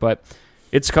last night, but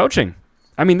it's coaching.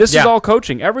 I mean, this is all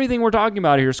coaching. Everything we're talking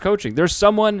about here is coaching. There is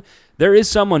someone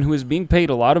who is being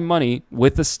paid a lot of money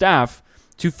with the staff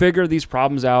to figure these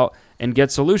problems out and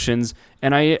get solutions.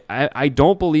 And I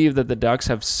don't believe that the Ducks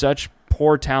have such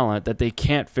poor talent that they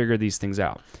can't figure these things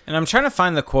out. And I'm trying to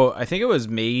find the quote. I think it was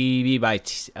maybe by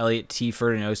Elliot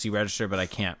Tiford in OC Register, but I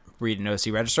can't read an OC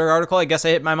Register article. I guess I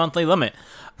hit my monthly limit.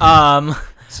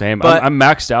 Same. But I'm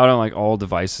maxed out on like all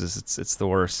devices. It's the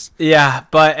worst. Yeah,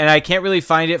 and I can't really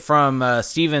find it from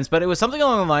Stevens, but it was something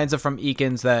along the lines of from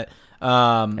Eakins that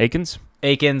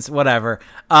Eakins, whatever.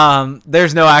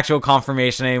 There's no actual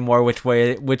confirmation anymore which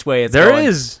way it's going. There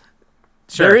is.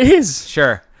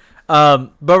 Sure.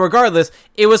 But regardless,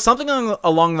 it was something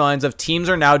along the lines of teams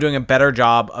are now doing a better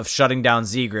job of shutting down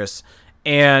Zegras,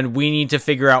 and we need to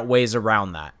figure out ways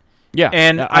around that. Yeah,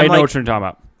 and I know what you're talking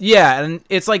about. Yeah, and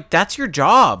it's like that's your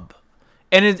job,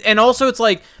 and also it's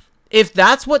like if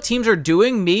that's what teams are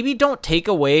doing, maybe don't take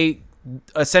away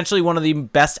essentially one of the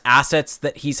best assets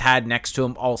that he's had next to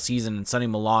him all season in Sonny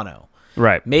Milano.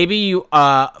 Right. Maybe you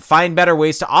find better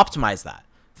ways to optimize that.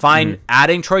 Find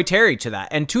adding Troy Terry to that.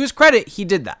 And to his credit, he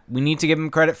did that. We need to give him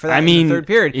credit for that in the third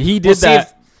period. He did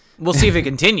that. We'll see if it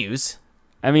continues.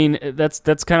 I mean,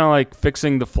 that's kind of like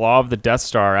fixing the flaw of the Death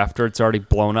Star after it's already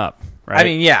blown up, right? I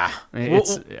mean, yeah.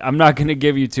 I'm not going to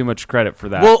give you too much credit for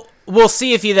that. We'll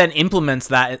see if he then implements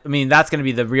that. I mean, that's going to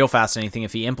be the real fascinating thing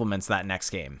if he implements that next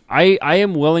game. I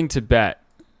am willing to bet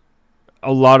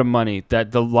a lot of money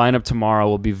that the lineup tomorrow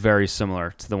will be very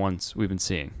similar to the ones we've been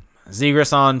seeing.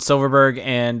 Zegras on Silverberg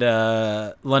and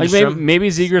Lundstrom. Like maybe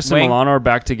Zegras and Milano are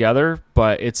back together,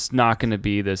 but it's not going to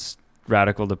be this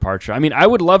radical departure. I mean, I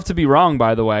would love to be wrong,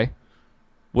 by the way.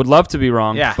 Would love to be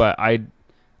wrong, but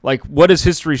what has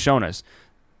history shown us?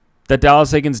 That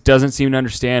Dallas Eakins doesn't seem to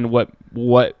understand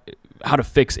how to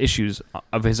fix issues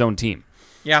of his own team.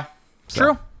 Yeah,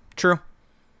 so. True.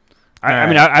 I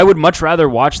mean, I would much rather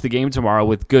watch the game tomorrow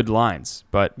with good lines,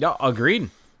 but agreed.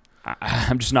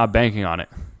 I'm just not banking on it.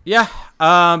 Yeah.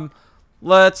 There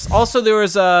was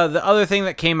the other thing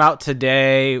that came out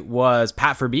today was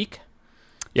Pat Verbeek.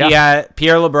 Yeah.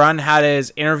 Pierre LeBrun had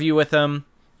his interview with him.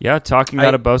 Yeah, talking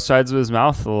out of both sides of his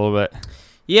mouth a little bit.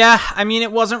 Yeah, I mean,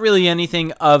 it wasn't really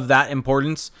anything of that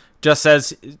importance. Just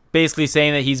basically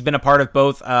saying that he's been a part of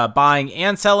both buying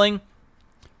and selling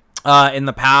in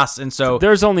the past, and so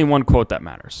there's only one quote that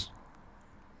matters.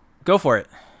 Go for it.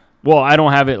 Well, I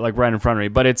don't have it like right in front of me,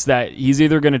 but it's that he's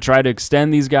either going to try to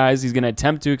extend these guys, he's going to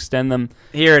attempt to extend them.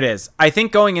 Here it is. I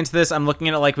think going into this, I'm looking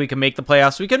at it like we can make the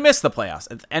playoffs, we can miss the playoffs.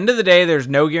 At the end of the day, there's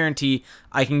no guarantee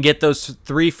I can get those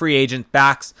 3 free agents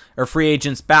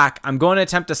back. I'm going to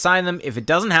attempt to sign them. If it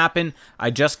doesn't happen,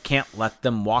 I just can't let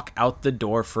them walk out the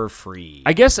door for free.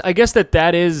 I guess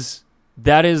that is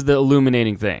the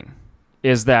illuminating thing,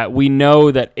 is that we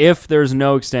know that if there's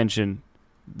no extension,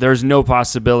 there's no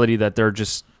possibility that they're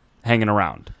just hanging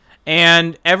around.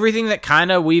 And everything that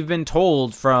kind of we've been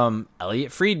told from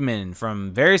Elliot Friedman,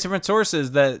 from various different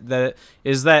sources, that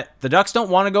is that the Ducks don't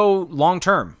want to go long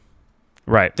term.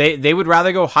 Right. They would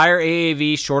rather go higher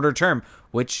AAV, shorter term,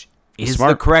 which is smart.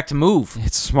 the correct move.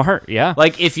 It's smart, yeah.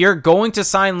 Like, if you're going to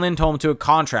sign Lindholm to a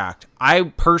contract, I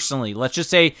personally, let's just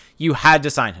say you had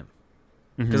to sign him.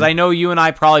 Because I know you and I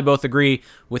probably both agree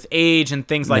with age and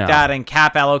things like that and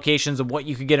cap allocations of what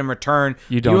you could get in return.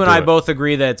 You and I both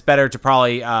agree that it's better to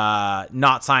probably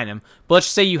not sign him. But let's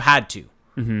just say you had to.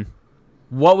 Mm-hmm.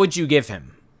 What would you give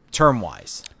him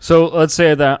term-wise? So let's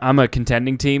say that I'm a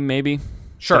contending team, maybe.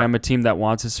 Sure. I'm a team that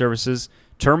wants his services.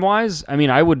 Term-wise, I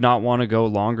mean, I would not want to go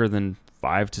longer than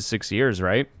 5 to 6 years,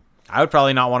 right? I would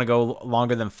probably not want to go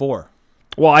longer than 4.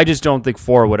 Well, I just don't think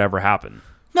 4 would ever happen.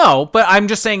 No, but I'm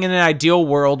just saying in an ideal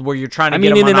world where you're trying to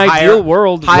get him in on an ideal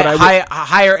world,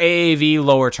 higher AAV,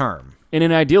 lower term. In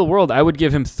an ideal world, I would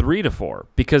give him 3 to 4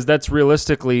 because that's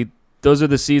realistically, those are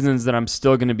the seasons that I'm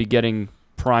still going to be getting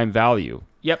prime value.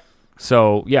 Yep.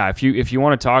 So, yeah, if you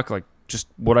want to talk like just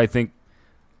what I think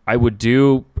I would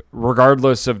do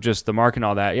regardless of just the mark and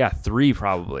all that, 3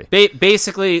 probably.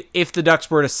 Basically, if the Ducks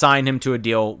were to sign him to a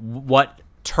deal, what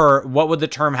would the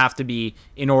term have to be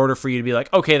in order for you to be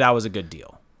like, okay, that was a good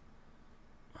deal?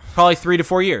 Probably 3 to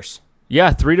 4 years.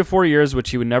 Yeah, 3 to 4 years,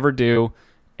 which he would never do,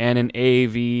 and an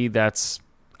AAV that's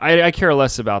I care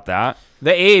less about that.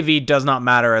 The AAV does not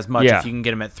matter as much Yeah. if you can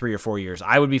get him at 3 or 4 years.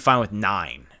 I would be fine with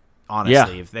 9,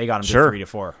 honestly, if they got him Sure. to 3 to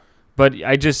 4. But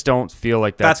I just don't feel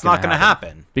like that's not going to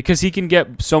happen. because he can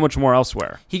get so much more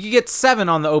elsewhere. He could get 7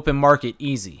 on the open market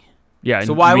easy. Yeah.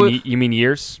 So and why you mean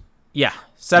years? Yeah,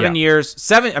 7 Yeah. years.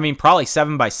 7. I mean, probably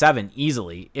 7 by 7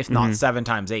 easily, if not 7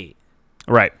 times 8.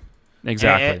 Right.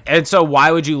 Exactly. And so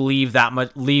why would you leave that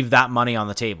money on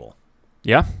the table?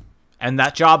 Yeah. And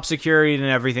that job security and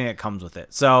everything that comes with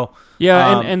it. So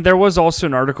Yeah, and there was also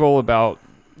an article about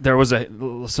there was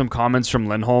some comments from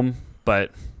Lindholm,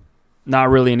 but not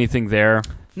really anything there.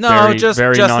 no, just that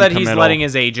he's non-committal. letting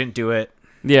his agent do it.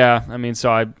 Yeah, I mean,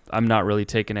 so I'm not really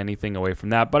taking anything away from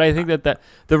that, but I think that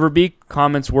the Verbeek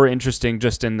comments were interesting,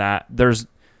 just in that there's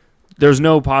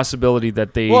no possibility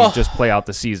that they just play out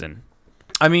the season.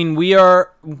 I mean,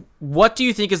 what do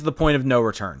you think is the point of no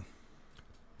return?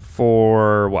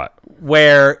 For what?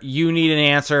 Where you need an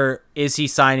answer, is he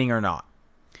signing or not?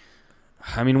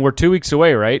 I mean, we're 2 weeks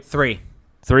away, right? 3.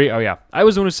 3? Oh, yeah. I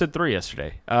was the one who said 3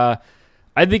 yesterday. I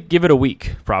think give it a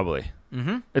week, probably.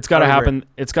 Mm-hmm. It's got to happen.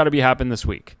 It's got to happen this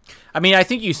week. I mean, I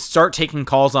think you start taking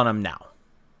calls on him now.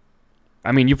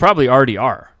 I mean, you probably already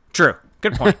are. True.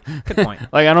 Good point. Good point.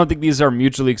 Like, I don't think these are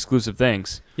mutually exclusive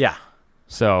things. Yeah.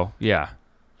 So, yeah.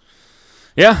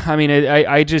 Yeah, I mean,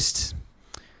 I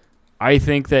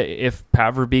think that if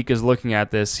Pat Verbeek is looking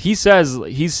at this, he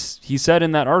said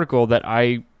in that article that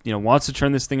wants to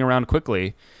turn this thing around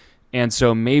quickly. And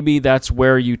so maybe that's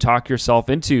where you talk yourself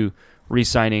into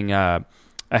re-signing a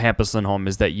Hampus Lindholm,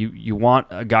 is that you want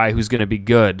a guy who's going to be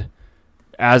good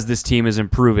as this team is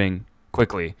improving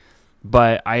quickly.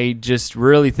 But I just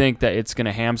really think that it's going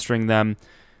to hamstring them.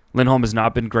 Lindholm has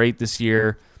not been great this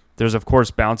year. There's, of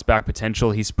course, bounce back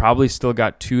potential. He's probably still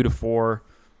got 2 to 4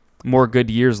 more good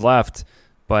years left.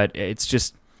 But it's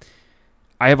just,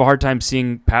 I have a hard time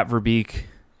seeing Pat Verbeek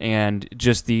and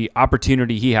just the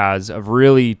opportunity he has of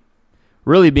really,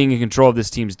 really being in control of this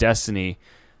team's destiny,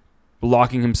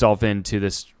 locking himself into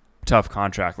this tough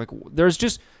contract. Like,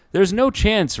 there's no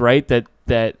chance, right, that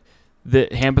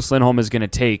Hampus Lindholm is going to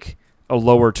take a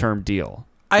lower term deal.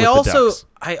 I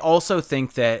also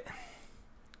think that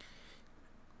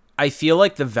I feel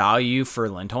like the value for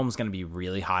Lindholm is going to be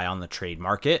really high on the trade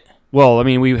market. Well, I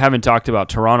mean, we haven't talked about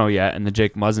Toronto yet and the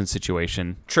Jake Muzzin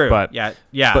situation. True. But, yeah.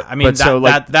 But, I mean,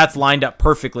 that's lined up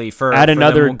perfectly for add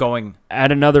another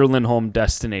Lindholm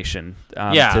destination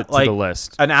to the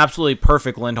list. An absolutely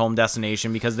perfect Lindholm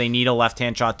destination, because they need a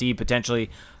left-hand shot D.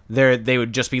 Potentially, they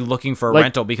would just be looking for a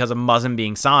rental because of Muzzin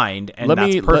being signed, and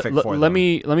that's perfect for them. Let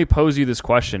me pose you this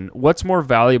question: what's more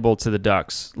valuable to the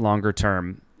Ducks longer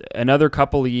term? Another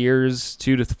couple of years,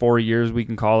 2 to 4 years, we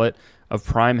can call it, of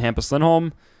prime Hampus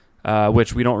Lindholm,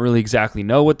 which we don't really exactly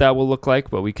know what that will look like,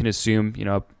 but we can assume,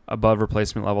 above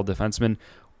replacement level defenseman,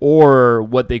 or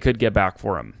what they could get back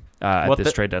for him at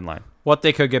this trade deadline. What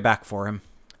they could get back for him.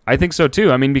 I think so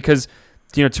too. I mean, because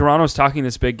Toronto's talking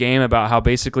this big game about how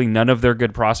basically none of their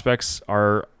good prospects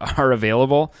are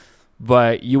available,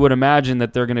 but you would imagine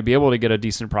that they're going to be able to get a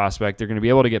decent prospect. They're going to be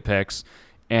able to get picks,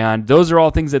 and those are all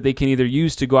things that they can either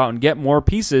use to go out and get more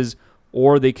pieces,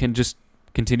 or they can just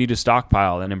continue to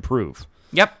stockpile and improve.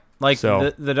 Yep.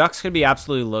 The Ducks could be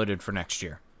absolutely loaded for next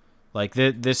year. Like,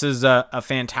 this is a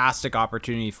fantastic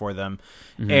opportunity for them,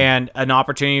 and an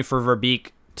opportunity for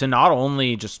Verbeek to not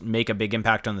only just make a big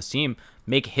impact on this team,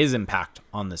 make his impact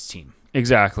on this team.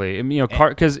 Exactly.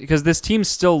 Because this team's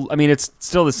still, it's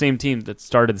still the same team that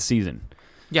started the season.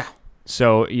 Yeah.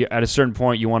 So at a certain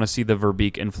point, you want to see the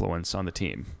Verbeek influence on the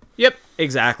team. Yep,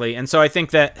 exactly. And so I think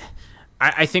that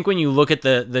I think when you look at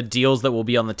the deals that will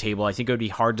be on the table, I think it would be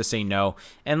hard to say no.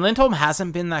 And Lindholm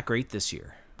hasn't been that great this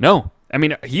year. No. I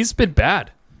mean, he's been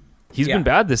bad. He's been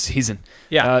bad this season.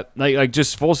 Yeah. Like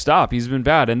just full stop. He's been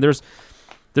bad. And there's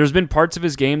been parts of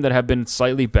his game that have been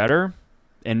slightly better,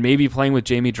 and maybe playing with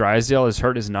Jamie Drysdale has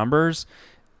hurt his numbers.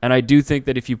 And I do think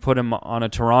that if you put him on a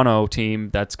Toronto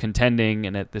team that's contending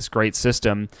and at this great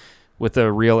system with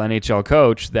a real NHL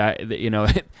coach, that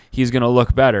he's going to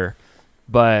look better.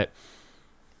 But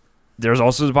there's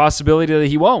also the possibility that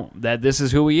he won't, that this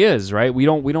is who he is, right? We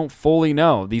don't fully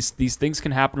know. These things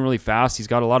can happen really fast. He's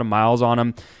got a lot of miles on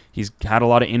him. He's had a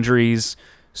lot of injuries.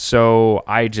 So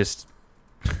I just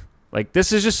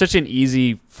this is just such an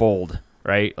easy fold,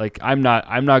 right? Like I'm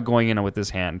not going in with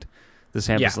this Hampus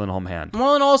Lindholm hand.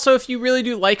 Well, and also if you really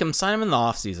do like him, sign him in the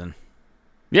offseason.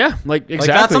 Yeah, exactly. Like,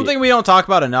 that's something we don't talk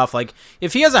about enough. Like,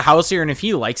 if he has a house here and if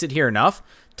he likes it here enough,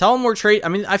 tell him we're trade. I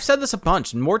mean, I've said this a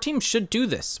bunch. More teams should do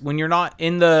this when you're not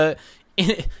in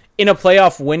in a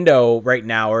playoff window right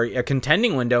now or a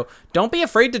contending window, don't be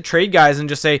afraid to trade guys and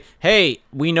just say, hey,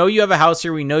 we know you have a house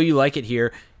here. We know you like it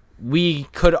here. We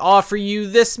could offer you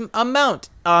this amount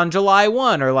on July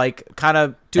 1, or like kind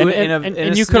of do it in a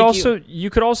and you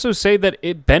could also say that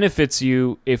it benefits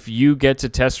you if you get to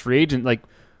test free agent. Like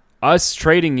us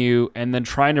trading you and then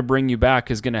trying to bring you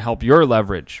back is going to help your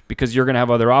leverage because you're going to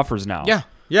have other offers now.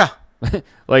 Yeah.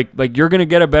 like you're going to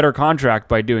get a better contract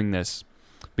by doing this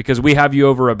because we have you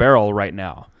over a barrel right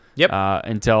now. Yep.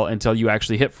 Until you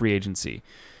actually hit free agency.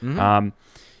 Mm-hmm.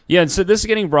 Yeah, and so this is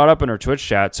getting brought up in our Twitch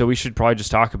chat, so we should probably just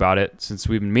talk about it since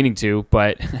we've been meaning to,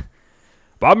 but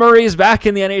Bob Murray is back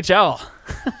in the NHL.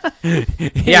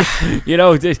 Yeah.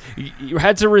 You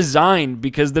had to resign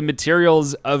because the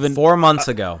materials of 4 months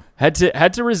ago. Had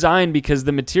to resign because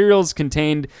the materials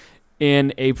contained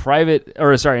in a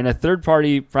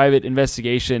third-party private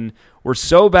investigation were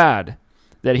so bad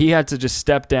that he had to just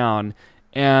step down.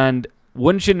 And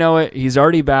wouldn't you know it, he's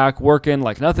already back working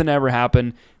like nothing ever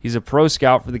happened. He's a pro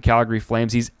scout for the Calgary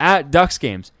Flames. He's at Ducks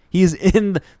games. He's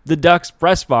in the Ducks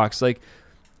press box. Like,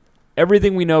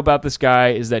 everything we know about this guy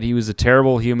is that he was a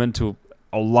terrible human to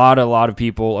a lot of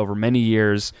people over many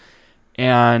years.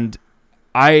 And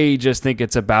I just think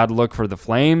it's a bad look for the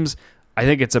Flames. I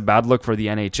think it's a bad look for the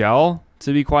NHL,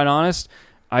 to be quite honest.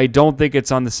 I don't think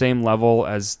it's on the same level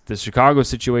as the Chicago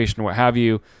situation, what have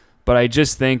you. But I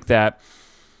just think that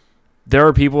there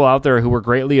are people out there who were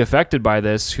greatly affected by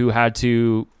this who had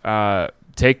to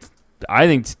take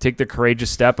the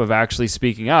courageous step of actually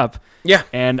speaking up. Yeah.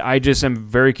 And I just am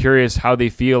very curious how they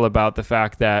feel about the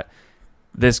fact that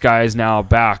this guy is now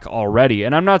back already.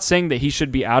 And I'm not saying that he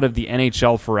should be out of the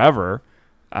NHL forever.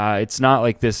 It's not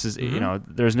like this is,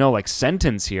 there's no like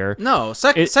sentence here. No,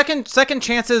 second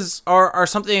chances are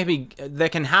something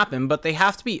that can happen, but they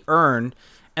have to be earned.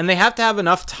 And they have to have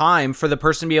enough time for the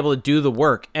person to be able to do the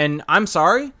work. And I'm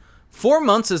sorry, 4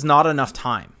 months is not enough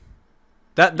time.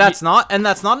 That's not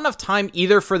enough time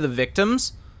either for the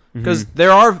victims, because they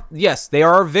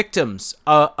are victims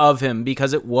of him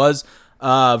because it was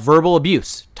verbal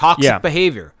abuse, toxic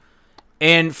behavior.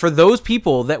 And for those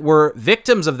people that were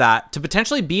victims of that to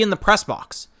potentially be in the press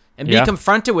box and be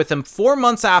confronted with him 4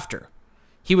 months after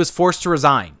he was forced to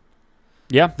resign.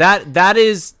 Yeah.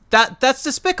 That's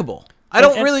despicable.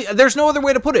 There's no other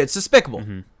way to put it. It's despicable.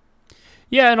 Mm-hmm.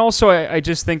 Yeah, and also I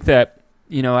just think that,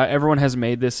 everyone has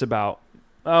made this about,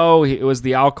 it was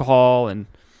the alcohol and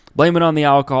blame it on the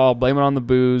alcohol, blame it on the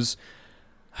booze.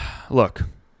 Look,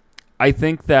 I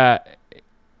think that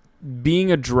being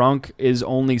a drunk is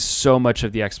only so much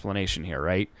of the explanation here,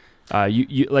 right?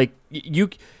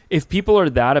 If people are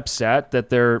that upset that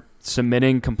they're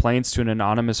submitting complaints to an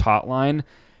anonymous hotline,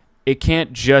 it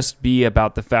can't just be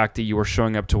about the fact that you were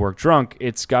showing up to work drunk.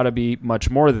 It's got to be much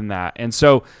more than that. And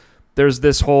so there's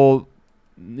this whole,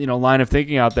 line of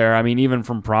thinking out there. I mean, even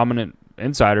from prominent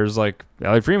insiders like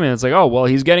Elliot Freeman, it's like, oh, well,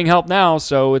 he's getting help now,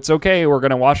 so it's okay. We're going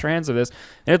to wash our hands of this.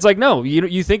 And it's like, no,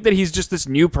 you think that he's just this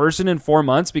new person in 4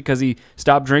 months because he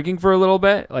stopped drinking for a little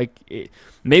bit?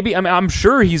 Maybe, I'm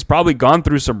sure he's probably gone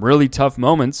through some really tough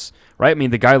moments, right? I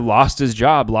mean, the guy lost the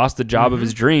job of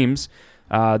his dreams.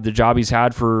 The job he's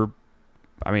had for,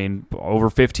 over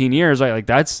 15 years. Like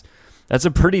that's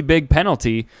a pretty big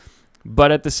penalty.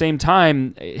 But at the same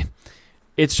time,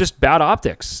 it's just bad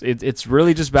optics. It's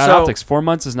really just bad optics. 4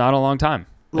 months is not a long time.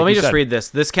 Let me just read this.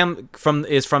 This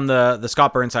is from the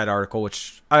Scott Burnside article,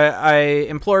 which I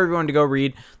implore everyone to go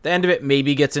read. The end of it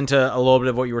maybe gets into a little bit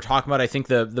of what you were talking about. I think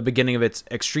the beginning of it's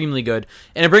extremely good,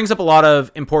 and it brings up a lot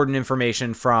of important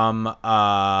information from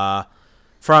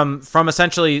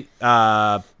essentially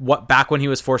what back when he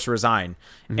was forced to resign.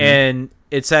 Mm-hmm. And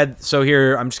it said, so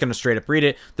here, I'm just going to straight up read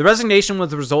it. The resignation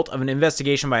was the result of an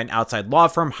investigation by an outside law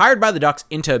firm hired by the Ducks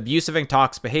into abusive and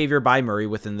toxic behavior by Murray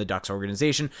within the Ducks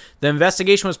organization. The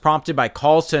investigation was prompted by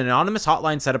calls to an anonymous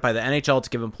hotline set up by the NHL to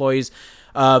give employees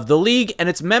of the league and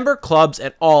its member clubs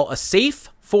et al. A safe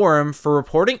forum for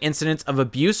reporting incidents of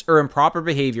abuse or improper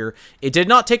behavior. It did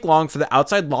not take long for the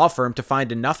outside law firm to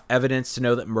find enough evidence to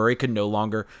know that Murray could no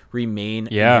longer remain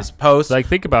in his post.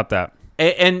 Think about that.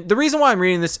 And the reason why I'm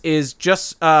reading this is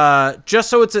just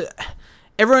so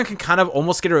everyone can kind of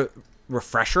almost get a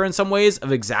refresher in some ways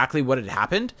of exactly what had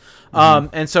happened.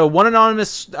 And so one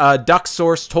anonymous Duck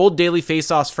source told Daily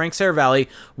Faceoff's Frank Saravalli,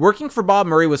 working for Bob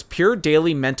Murray was pure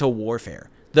daily mental warfare.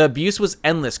 The abuse was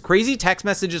endless. Crazy text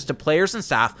messages to players and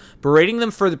staff, berating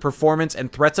them for the performance,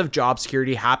 and threats of job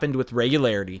security happened with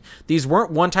regularity. These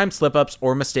weren't one-time slip-ups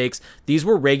or mistakes. These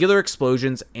were regular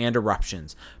explosions and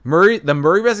eruptions. The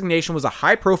Murray resignation was a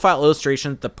high-profile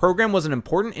illustration that the program was an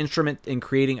important instrument in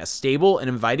creating a stable and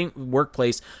inviting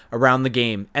workplace around the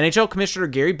game. NHL Commissioner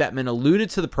Gary Bettman alluded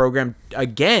to the program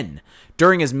again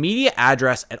during his media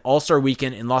address at All-Star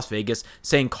Weekend in Las Vegas,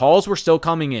 saying calls were still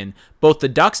coming in. Both the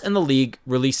Ducks and the league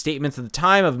released statements at the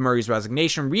time of Murray's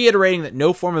resignation, reiterating that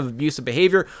no form of abusive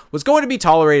behavior was going to be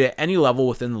tolerated at any level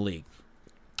within the league.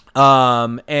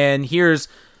 And here's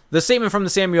the statement from the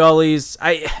Samuelis.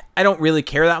 I don't really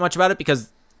care that much about it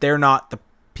because they're not the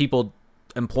people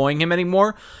employing him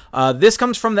anymore. This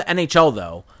comes from the NHL,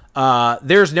 though.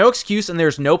 There's no excuse and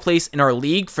there's no place in our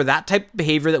league for that type of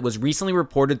behavior that was recently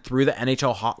reported through the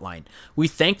NHL hotline. We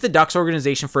thank the Ducks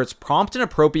organization for its prompt and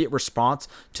appropriate response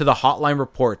to the hotline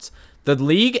reports. The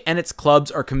league and its clubs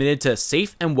are committed to a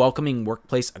safe and welcoming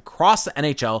workplace across the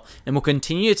NHL and will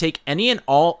continue to take any and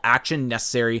all action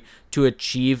necessary to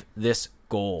achieve this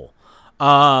goal.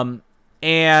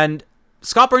 And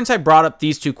Scott Burnside brought up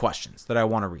these two questions that I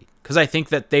want to read because I think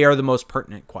that they are the most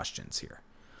pertinent questions here.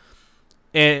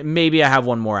 And maybe I have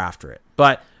one more after it.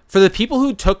 But for the people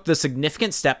who took the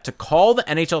significant step to call the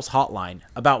NHL's hotline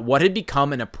about what had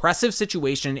become an oppressive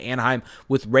situation in Anaheim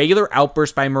with regular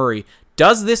outbursts by Murray,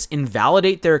 does this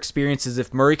invalidate their experiences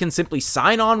if Murray can simply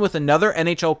sign on with another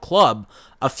NHL club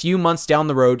a few months down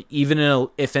the road, even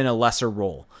if in a lesser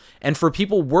role? And for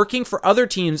people working for other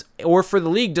teams or for the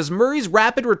league, does Murray's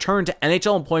rapid return to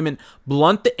NHL employment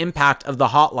blunt the impact of the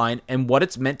hotline and what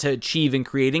it's meant to achieve in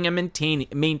creating and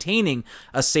maintaining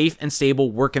a safe and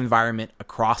stable work environment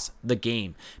across the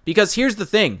game? Because here's the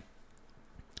thing.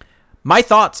 My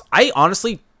thoughts, I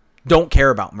honestly don't care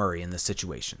about Murray in this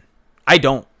situation. I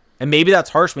don't. And maybe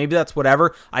that's harsh. Maybe that's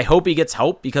whatever. I hope he gets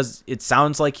help because it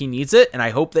sounds like he needs it. And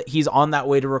I hope that he's on that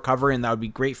way to recovery, and that would be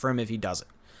great for him if he does it.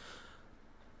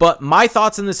 But my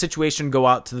thoughts in this situation go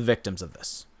out to the victims of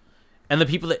this and the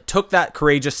people that took that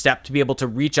courageous step to be able to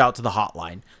reach out to the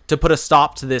hotline to put a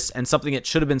stop to this and something that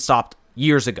should have been stopped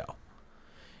years ago.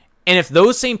 And if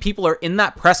those same people are in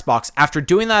that press box after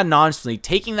doing that anonymously,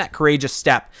 taking that courageous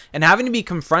step and having to be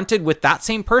confronted with that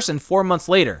same person 4 months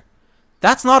later,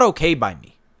 that's not okay by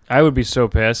me. I would be so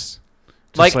pissed.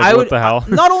 Like I would, what the hell?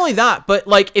 Not only that, but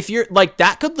like if you're like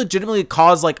that could legitimately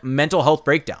cause like mental health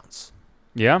breakdowns.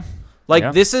 Yeah.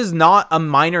 Like, This is not a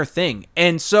minor thing.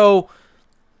 And so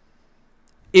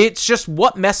it's just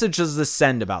what message does this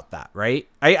send about that, right?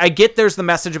 I get there's the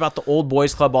message about the old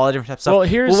boys club, all that different type of stuff.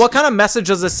 Well, what kind of message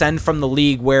does this send from the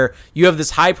league where you have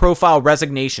this high-profile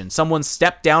resignation, someone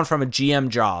stepped down from a GM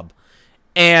job,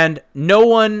 and no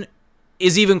one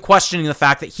is even questioning the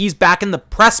fact that he's back in the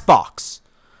press box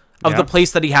of the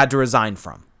place that he had to resign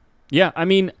from? Yeah, I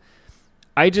mean,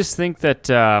 I just think that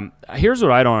here's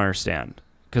what I don't understand.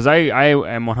 Because I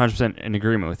am 100% in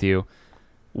agreement with you.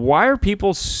 Why are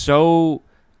people so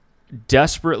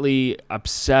desperately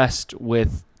obsessed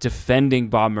with defending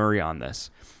Bob Murray on this?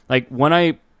 Like when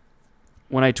I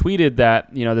tweeted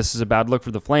that, this is a bad look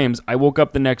for the Flames, I woke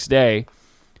up the next day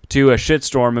to a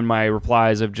shitstorm in my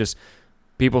replies of just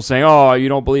people saying, "Oh, you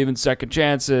don't believe in second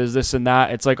chances, this and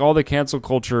that." It's like all the cancel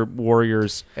culture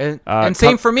warriors. And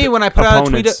same for me when I put out a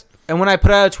tweet. And when I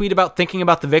put out a tweet about thinking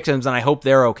about the victims, and I hope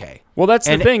they're okay. Well, that's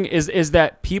the thing, is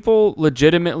that people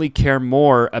legitimately care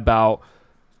more about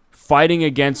fighting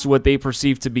against what they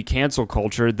perceive to be cancel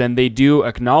culture than they do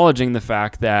acknowledging the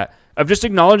fact of just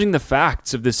acknowledging the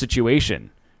facts of the situation.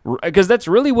 Because that's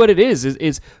really what it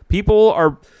is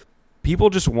people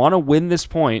just want to win this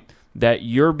point that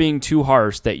you're being too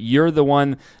harsh, that you're the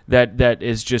one that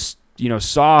is just,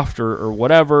 soft or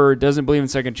whatever, doesn't believe in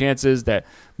second chances, that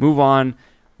move on.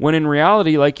 When in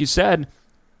reality, like you said,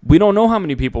 we don't know how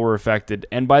many people were affected.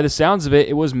 And by the sounds of it,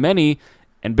 it was many.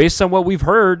 And based on what we've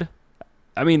heard,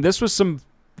 I mean, this was some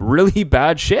really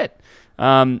bad shit.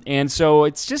 And so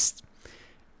it's just,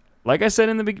 like I said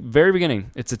in the very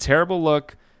beginning, it's a terrible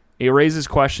look. It raises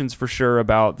questions for sure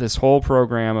about this whole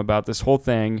program, about this whole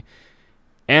thing.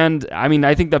 And, I mean,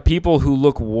 I think the people who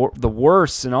look the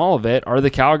worst in all of it are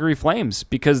the Calgary Flames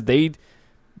because they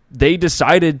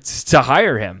decided to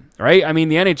hire him, right? I mean,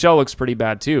 the NHL looks pretty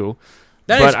bad too.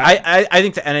 I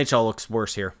think the NHL looks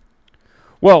worse here.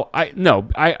 Well, I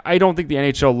don't think the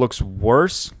NHL looks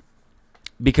worse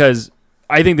because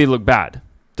I think they look bad.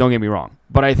 Don't get me wrong.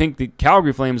 But I think the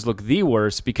Calgary Flames look the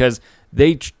worst because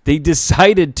they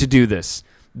decided to do this.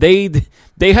 They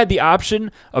had the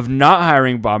option of not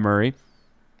hiring Bob Murray,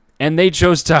 and they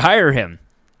chose to hire him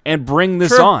and bring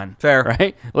this on. Fair.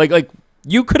 Right? Like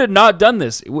You could have not done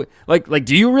this. Like,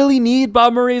 do you really need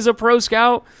Bob Murray as a pro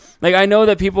scout? Like, I know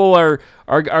that people are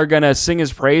gonna sing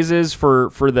his praises for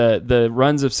the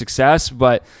runs of success,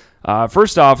 but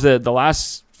first off, the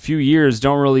last few years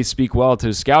don't really speak well to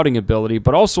his scouting ability.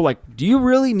 But also, like, do you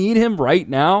really need him right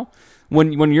now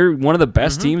when you're one of the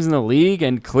best teams in the league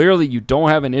and clearly you don't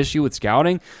have an issue with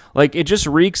scouting? Like, it just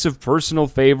reeks of personal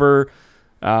favor,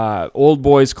 old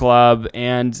boys club,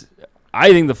 and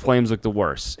I think the Flames look the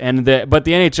worst. But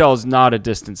the NHL is not a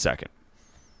distant second.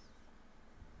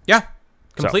 Yeah,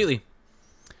 completely. So,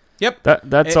 yep.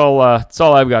 That's all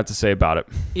I've got to say about it.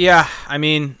 Yeah, I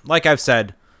mean, like I've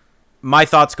said, my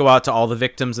thoughts go out to all the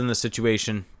victims in the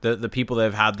situation, the people that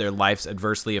have had their lives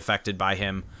adversely affected by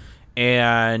him.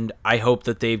 And I hope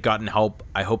that they've gotten help.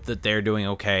 I hope that they're doing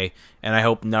okay. And I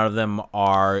hope none of them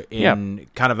are in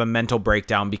kind of a mental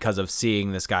breakdown because of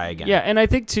seeing this guy again. Yeah, and I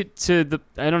think I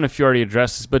don't know if you already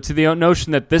addressed this, but to the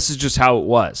notion that this is just how it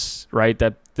was, right?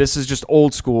 That this is just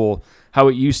old school, how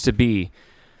it used to be.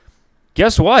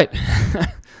 Guess what?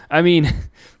 I mean,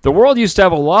 the world used to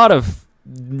have a lot of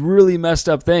really messed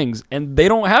up things, and they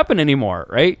don't happen anymore,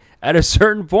 right? At a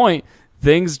certain point,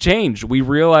 things change. We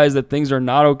realize that things are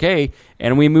not okay,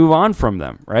 and we move on from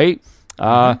them, right?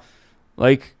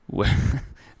 Like,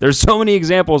 there's so many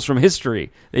examples from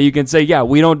history that you can say, yeah,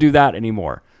 we don't do that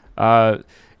anymore.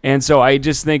 And so I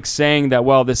just think saying that,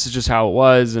 well, this is just how it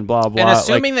was, and blah blah.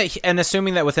 And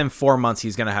assuming that within 4 months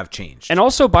he's going to have changed. And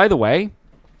also, by the way,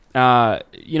 I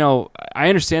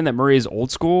understand that Murray is old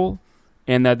school,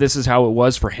 and that this is how it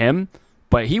was for him,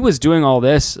 but he was doing all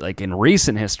this like in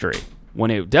recent history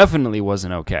when it definitely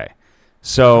wasn't okay.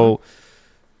 So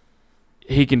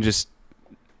he can just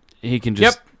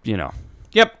Yep.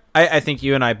 I think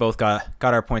you and I both got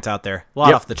our points out there. A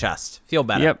lot off the chest. Feel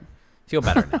better. Yep. Feel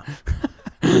better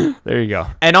now. There you go.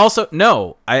 And also,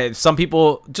 some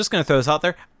people, just going to throw this out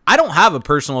there, I don't have a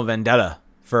personal vendetta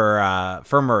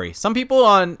for Murray. Some people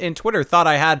in Twitter thought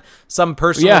I had some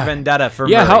personal vendetta for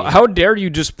Murray. Yeah, how dare you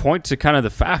just point to kind of the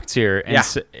facts here and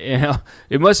say,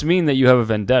 it must mean that you have a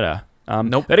vendetta.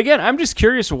 Nope. But again, I'm just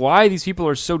curious why these people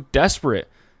are so desperate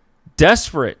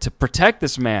to protect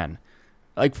this man.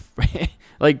 Like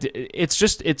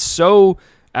it's so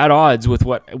at odds with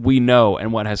what we know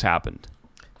and what has happened.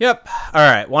 Yep. All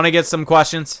right. Want to get some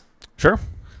questions? Sure.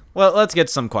 Well, let's get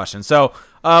some questions. So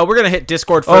we're going to hit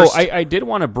Discord first. Oh, I did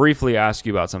want to briefly ask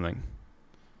you about something.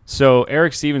 So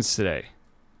Eric Stevens today,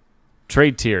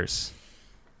 trade tiers.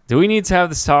 Do we need to have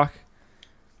this talk?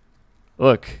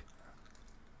 Look,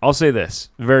 I'll say this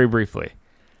very briefly.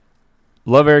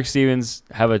 Love Eric Stevens.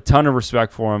 Have a ton of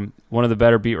respect for him. One of the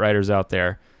better beat writers out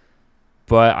there.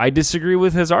 But I disagree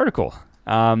with his article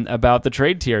about the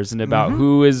trade tiers and about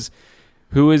who is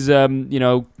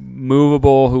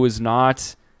movable, who is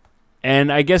not.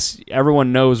 And I guess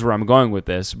everyone knows where I'm going with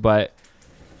this, but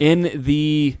in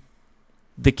the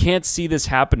can't see this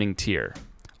happening tier,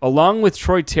 along with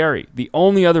Troy Terry, the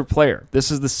only other player,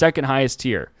 this is the second highest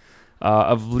tier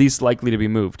of least likely to be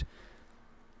moved.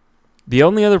 The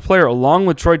only other player along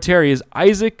with Troy Terry is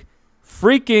Isaac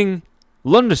freaking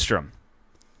Lundestrom.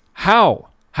 How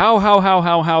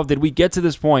did we get to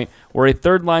this point where a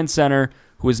third line center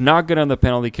who is not good on the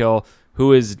penalty kill,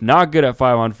 who is not good at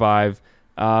 5-on-5,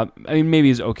 I mean, maybe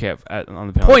he's okay on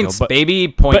the penalty points, kill, baby,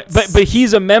 points. But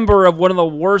he's a member of one of the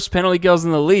worst penalty kills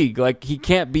in the league. Like, he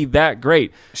can't be that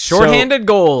great. Shorthanded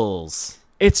goals.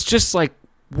 It's just like,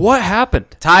 what happened?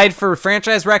 Tied for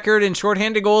franchise record in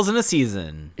shorthanded goals in a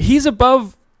season. He's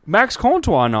above Max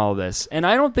Comtois in all of this, and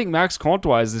I don't think Max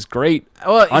Comtois is this great,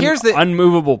 here's the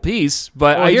unmovable piece.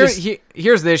 But here's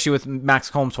the issue with Max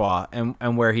Comtois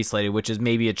and where he's slated, which is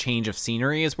maybe a change of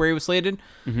scenery is where he was slated.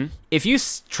 Mm-hmm. If you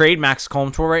trade Max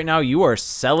Comtois right now, you are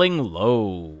selling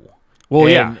low.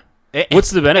 Well, what's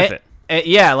the benefit?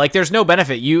 There's no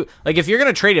benefit. If you're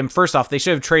gonna trade him, first off, they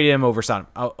should have traded him over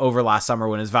last summer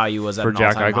when his value was at an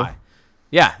all-time high.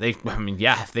 Yeah,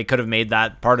 if they could have made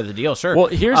that part of the deal, sure. Well,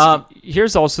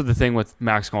 here's also the thing with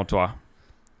Max Comtois.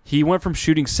 He went from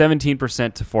shooting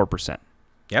 17% to 4%.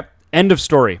 Yep. End of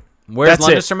story. Where's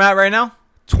Lundestrom at right now?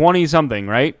 20-something,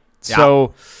 right? Yeah.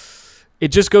 So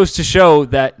it just goes to show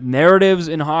that narratives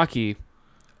in hockey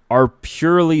are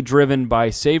purely driven by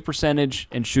save percentage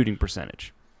and shooting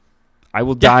percentage. I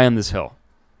will die on this hill.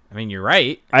 I mean, you're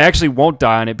right. I actually won't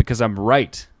die on it because I'm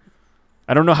right.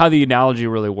 I don't know how the analogy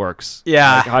really works.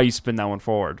 Yeah. Like how you spin that one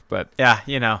forward. But yeah.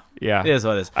 Yeah. It is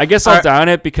what it is. I guess I'll die on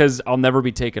it because I'll never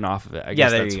be taken off of it. I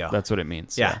guess there you go. That's what it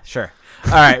means. Yeah, sure.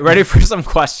 All right, ready for some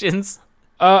questions?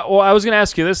 Well, I was going to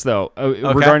ask you this, though,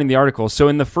 regarding the article. So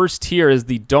in the first tier is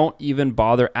the don't even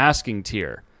bother asking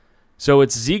tier. So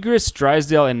it's Zegras,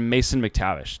 Drysdale, and Mason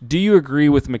McTavish. Do you agree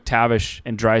with McTavish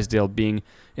and Drysdale being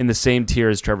in the same tier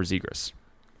as Trevor Zegras?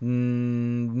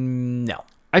 No.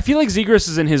 I feel like Zegras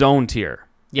is in his own tier.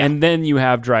 Yeah. And then you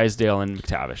have Drysdale and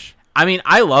McTavish. I mean,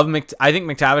 I think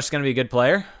McTavish is going to be a good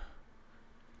player.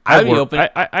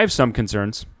 I have some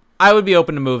concerns. I would be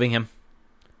open to moving him.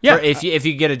 Yeah. If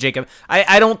you get a Jacob.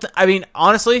 I mean,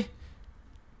 honestly,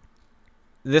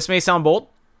 this may sound bold.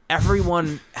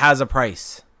 Everyone has a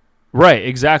price. Right,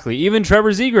 exactly. Even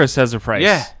Trevor Zegras has a price.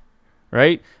 Yeah.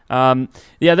 Right?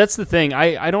 Yeah, that's the thing.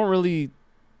 I don't really...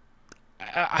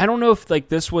 I don't know if like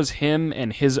this was him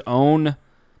and his own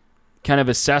kind of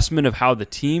assessment of how the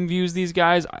team views these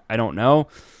guys. I don't know.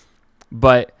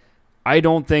 But I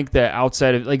don't think that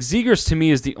outside of... Like, Zegras to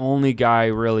me is the only guy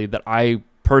really that I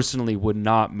personally would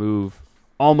not move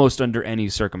almost under any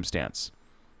circumstance.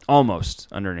 Almost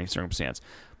under any circumstance.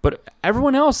 But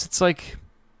everyone else, it's like...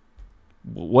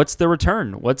 What's the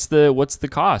return? What's the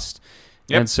cost?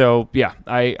 Yep. And so, yeah,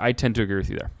 I tend to agree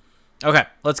with you there. Okay,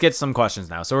 let's get some questions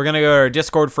now. So we're going to go to our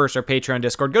Discord first, our Patreon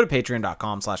Discord. Go to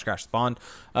patreon.com/crashthepond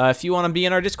if you want to be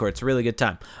in our Discord. It's a really good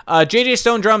time. JJ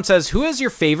Stone Drum says, who is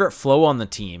your favorite flow on the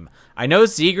team? I know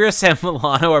Zegras and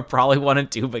Milano are probably 1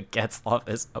 and 2, but Getzlaf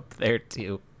is up there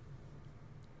too.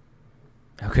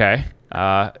 Okay.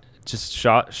 Just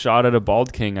shot at a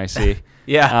bald king, I see.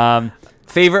 Yeah.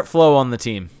 Favorite flow on the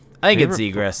team? I think it's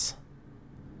Zegras.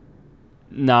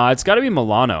 Nah, it's got to be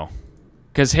Milano.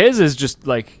 Because his is just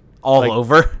like... All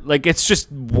over? Like, it's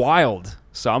just wild.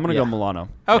 So I'm going to go Milano.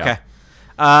 Okay.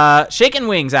 Yeah. Shaken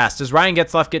Wings asked, does Ryan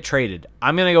Getzlaf get traded?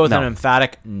 I'm going to go with an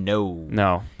emphatic no.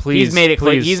 No. Please. He's made it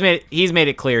clear. He's made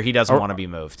it clear he doesn't want to be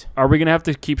moved. Are we going to have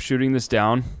to keep shooting this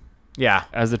down? Yeah.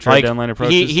 As the trade deadline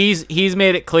approaches? He's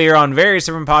made it clear on various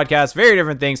different podcasts, very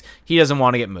different things. He doesn't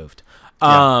want to get moved.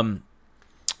 Yeah.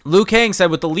 Luke Hang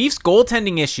said, with the Leafs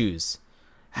goaltending issues,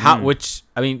 which,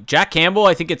 I mean, Jack Campbell,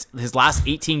 I think it's his last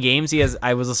 18 games,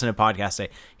 I was listening to a podcast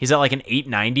today, he's at like an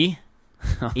 890,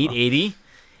 880.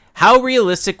 How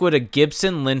realistic would a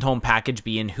Gibson Lindholm package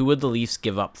be, and who would the Leafs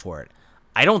give up for it?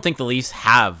 I don't think the Leafs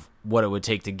have what it would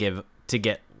take to get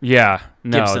Gibson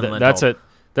Lindholm.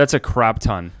 That's a crap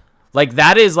ton. Like,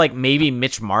 that is like maybe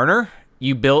Mitch Marner.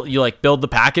 You build the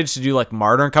package to do like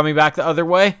Marner coming back the other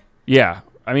way. Yeah.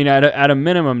 I mean, at a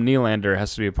minimum, Nylander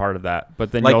has to be a part of that.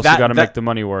 But then you also got to make the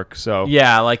money work. So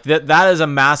yeah, like that is a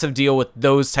massive deal with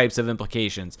those types of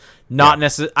implications. Not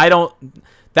necessarily.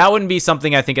 That wouldn't be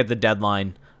something I think at the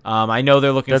deadline. I know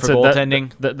they're looking for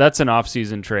goaltending. That's an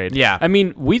off-season trade. Yeah. I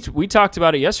mean, we talked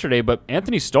about it yesterday, but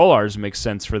Anthony Stolarz makes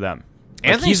sense for them.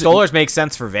 Anthony Stolarz makes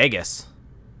sense for Vegas.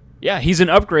 Yeah, he's an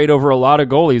upgrade over a lot of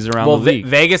goalies around the league.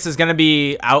 Vegas is going to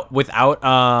be out without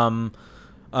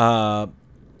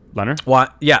Leonard?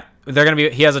 What? Yeah, they're gonna be.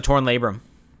 He has a torn labrum.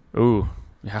 Ooh,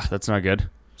 yeah, that's not good.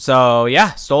 So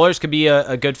yeah, Stolarz could be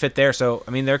a good fit there. So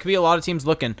I mean, there could be a lot of teams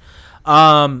looking.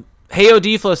 Heyo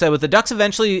Deflo said, "With the Ducks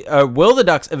will the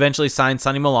Ducks eventually sign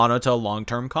Sonny Milano to a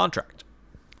long-term contract?"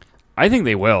 I think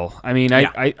they will. I mean,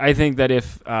 I think that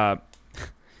if Pat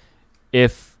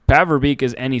Verbeek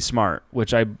is any smart,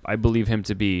 which I believe him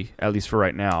to be, at least for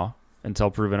right now,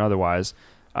 until proven otherwise,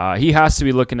 he has to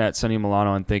be looking at Sonny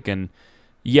Milano and thinking,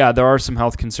 yeah, there are some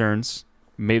health concerns.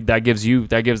 Maybe that gives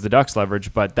the Ducks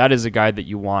leverage, but that is a guy that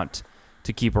you want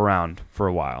to keep around for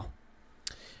a while.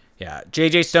 Yeah.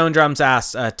 JJ Stone Drums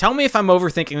asks, tell me if I'm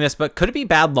overthinking this, but could it be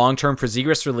bad long-term for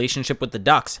Zegras' relationship with the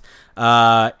Ducks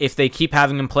if they keep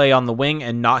having him play on the wing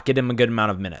and not get him a good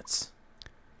amount of minutes?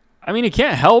 I mean, it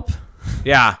can't help.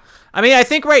 Yeah. I mean, I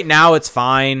think right now it's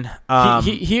fine.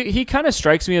 He kind of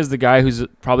strikes me as the guy who's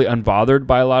probably unbothered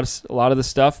by a lot of the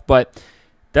stuff, but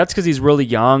that's because he's really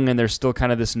young, and there's still kind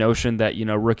of this notion that, you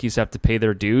know, rookies have to pay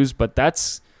their dues, but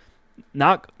that's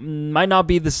might not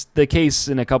be the case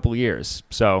in a couple of years.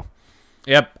 So,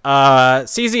 yep.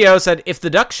 CZO said, if the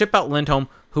Ducks ship out Lindholm,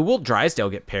 who will Drysdale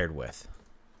get paired with?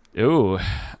 Ooh,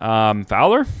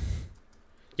 Fowler?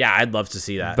 Yeah, I'd love to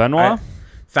see that. Benoit?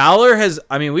 Fowler has,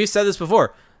 I mean, we've said this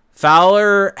before.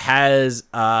 Fowler has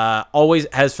always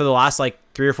for the last like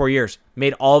 3 or 4 years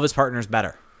made all of his partners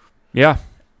better. Yeah.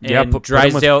 And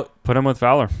Drysdale, put him with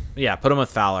Fowler. Yeah, put him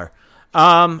with Fowler.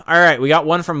 All right, we got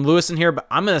one from Lewis in here, but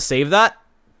I'm going to save that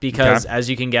because, as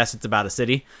you can guess, it's about a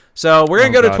city. So we're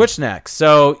going to go to Twitch next.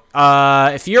 So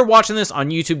if you're watching this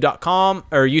on youtube.com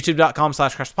or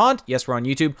youtube.com/crashthepond, yes, we're on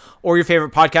YouTube, or your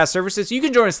favorite podcast services, you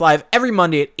can join us live every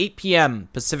Monday at 8 p.m.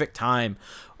 Pacific time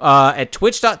at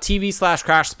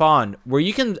twitch.tv/crashthepond, where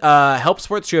you can help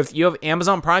support the show. If you have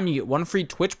Amazon Prime, you get one free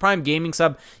Twitch Prime gaming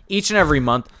sub each and every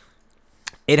month.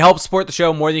 It helps support the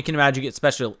show more than you can imagine. You get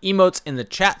special emotes in the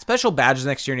chat, special badges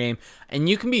next to your name, and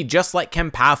you can be just like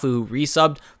Kempafu, who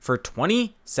resubbed for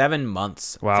 27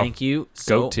 months. Wow. Thank you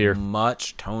so Goat tier.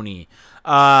 much, Tony.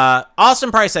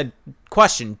 Austin Price said,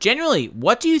 question, generally,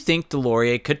 what do you think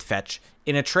Delorier could fetch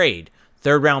in a trade?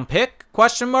 3rd round pick?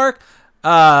 Question mark.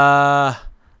 I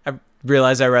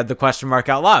realized I read the question mark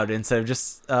out loud instead of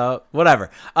just whatever.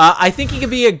 I think he could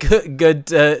be a good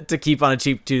to keep on a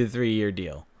cheap 2 to 3 year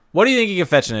deal. What do you think he could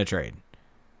fetch in a trade?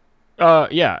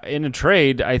 Yeah, in a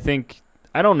trade, I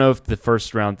don't know if the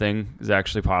first round thing is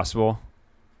actually possible.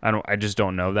 I just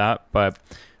don't know that, but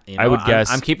I would guess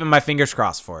I'm keeping my fingers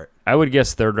crossed for it. I would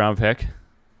guess 3rd round pick.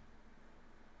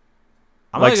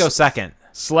 I'm going to go second.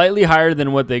 Slightly higher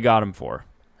than what they got him for.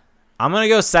 I'm going to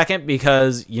go second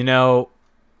because,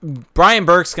 Brian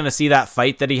Burke's going to see that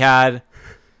fight that he had.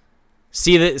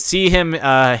 See him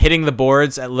hitting the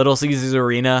boards at Little Caesars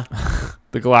Arena.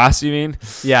 The glass, you mean?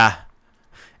 Yeah.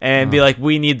 And be like,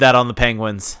 we need that on the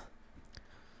Penguins.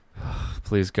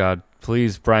 Please, God.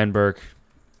 Please, Brian Burke.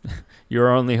 Your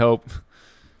only hope.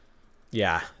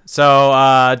 Yeah.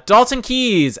 So, Dalton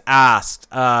Keys asked,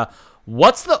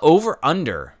 what's the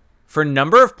over-under for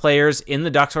number of players in the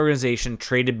Ducks organization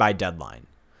traded by deadline?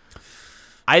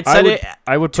 I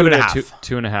would put it at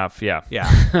 2.5. 2.5, yeah.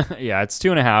 Yeah. Yeah, it's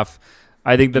 2.5.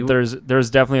 I think that there's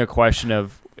definitely a question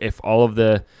of if all of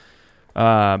the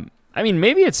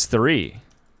maybe it's 3.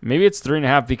 Maybe it's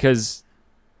 3.5 because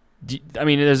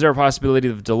is there a possibility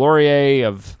of Delorier,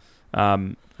 of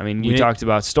you talked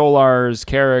about Stolars,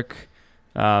 Carrick.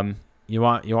 You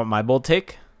want my bold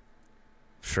take?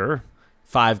 Sure.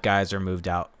 5 guys are moved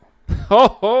out.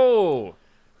 Ho!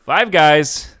 5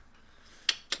 guys.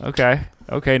 Okay,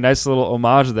 nice little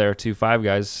homage there to 5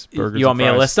 guys. Burgers You want and me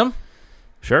to fries. list them?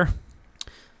 Sure.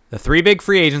 The 3 big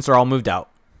free agents are all moved out.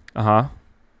 Uh-huh.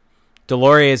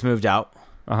 Delorier is moved out.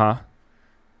 Uh-huh.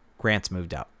 Grant's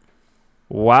moved out.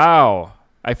 Wow.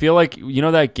 I feel like,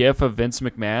 that gif of Vince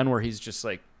McMahon where he's just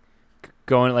like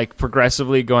going like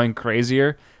progressively going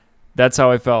crazier? That's how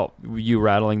I felt you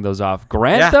rattling those off.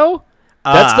 Grant, though?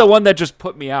 That's the one that just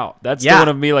put me out. That's the one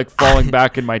of me like falling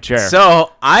back in my chair.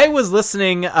 So I was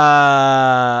listening.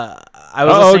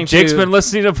 Jake's been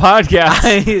listening to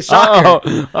podcasts. Shocker.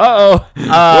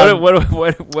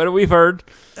 What have we heard?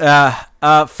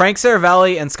 Frank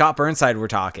Saravelli and Scott Burnside were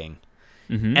talking.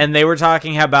 Mm-hmm. And they were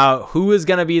talking about who is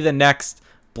going to be the next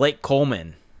Blake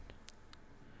Coleman.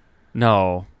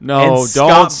 No,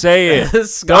 don't say it.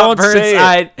 Scott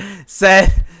Burnside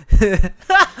said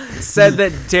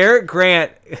that Derek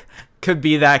Grant could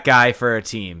be that guy for a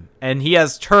team, and he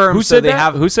has terms. Who said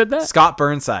that? Who said that? Scott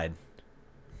Burnside.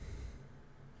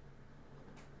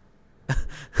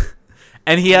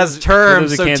 And he has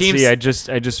terms, so can't teams. See,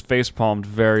 I just face palmed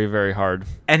very, very hard.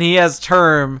 And he has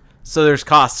term, so there's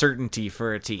cost certainty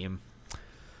for a team.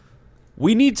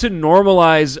 We need to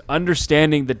normalize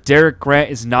understanding that Derek Grant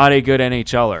is not a good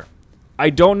NHLer. I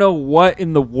don't know what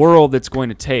in the world it's going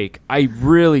to take. I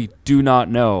really do not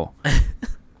know.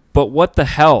 But what the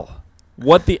hell?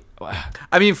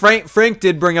 Frank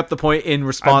did bring up the point in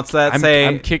response to that,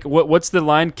 saying... what's the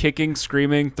line? Kicking,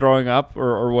 screaming, throwing up,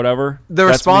 or whatever? The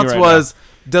response was,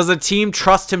 does a team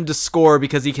trust him to score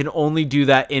because he can only do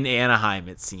that in Anaheim,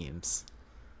 it seems.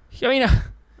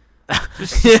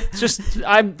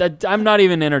 I'm not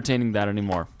even entertaining that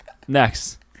anymore.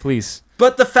 Next, please.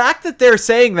 But the fact that they're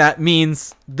saying that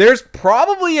means there's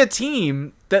probably a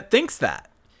team that thinks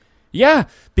that. Yeah,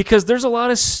 because there's a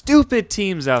lot of stupid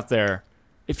teams out there.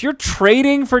 If you're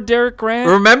trading for Derek Grant,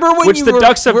 which the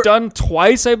Ducks have done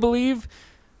twice, I believe.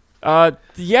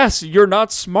 Yes, you're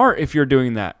not smart if you're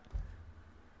doing that.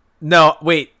 No,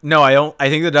 wait, no, I don't. I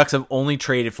think the Ducks have only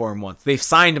traded for him once. They've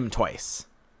signed him twice.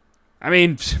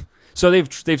 So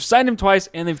they've signed him twice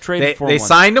and they've traded for him once. They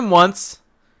signed him once,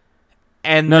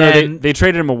 and they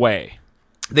traded him away.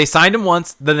 They signed him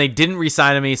once, then they didn't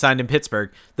re-sign him, and he signed in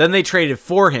Pittsburgh. Then they traded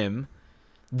for him,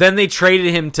 then they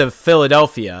traded him to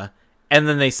Philadelphia, and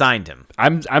then they signed him.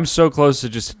 I'm so close to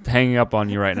just hanging up on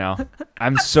you right now.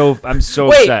 I'm so Wait,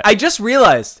 upset. I just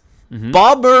realized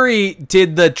Bob Murray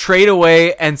did the trade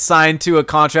away and signed to a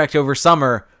contract over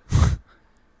summer.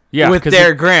 With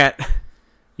Derek Grant.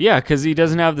 Yeah, because he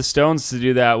doesn't have the stones to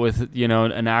do that with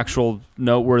an actual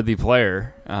noteworthy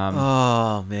player.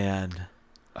 Oh man,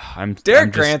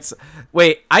 Derek Grant's.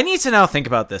 Wait, I need to now think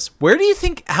about this. Where do you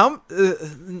think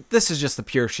this is just the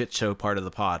pure shit show part of the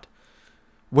pod?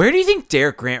 Where do you think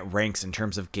Derek Grant ranks in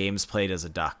terms of games played as a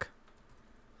Duck?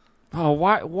 Oh,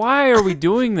 why are we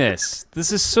doing this?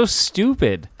 This is so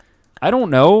stupid. I don't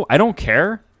know. I don't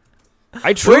care.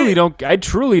 I truly don't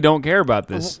care about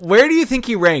this. Where do you think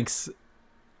he ranks?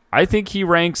 I think he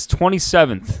ranks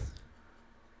 27th.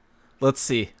 Let's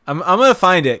see. I'm gonna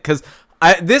find it because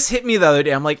this hit me the other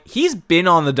day. I'm like, he's been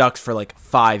on the Ducks for like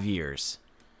 5 years.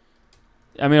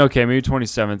 I mean, okay, maybe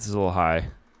 27th is a little high.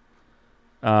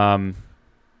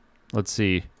 Let's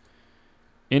see.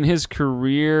 In his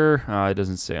career, it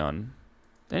doesn't say on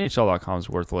NHL.com is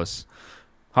worthless.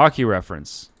 Hockey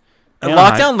reference. And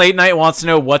Lockdown Late Night wants to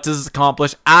know what does this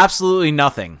accomplish? Absolutely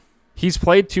nothing. He's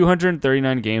played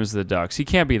 239 games with the Ducks. He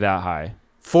can't be that high.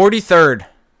 43rd.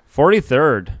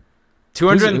 43rd.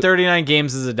 239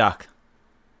 games as a Duck.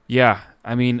 Yeah,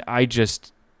 I mean, I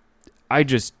just.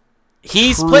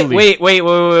 He's truly... played.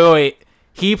 Wait.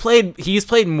 He's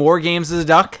played more games as a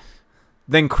Duck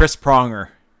than Chris Pronger.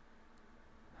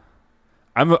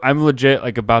 I'm legit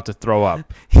like about to throw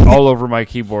up all over my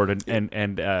keyboard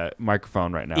and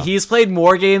microphone right now. He's played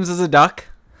more games as a Duck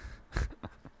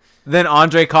than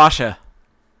Andre Kasha.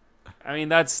 I mean,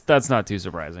 that's not too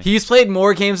surprising. He's played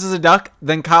more games as a Duck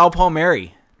than Kyle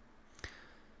Palmieri.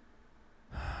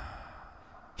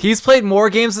 He's played more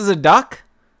games as a Duck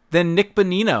than Nick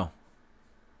Bonino.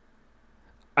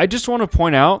 I just want to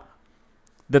point out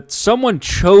that someone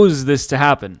chose this to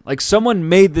happen. Like, someone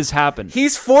made this happen.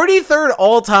 He's 43rd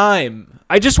all time.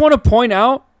 I just want to point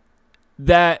out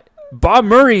that Bob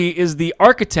Murray is the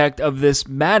architect of this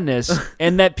madness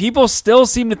and that people still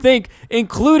seem to think,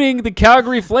 including the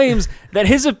Calgary Flames, that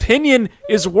his opinion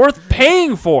is worth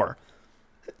paying for.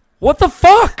 What the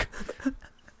fuck?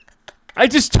 I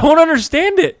just don't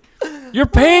understand it. You're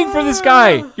paying for this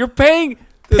guy. You're paying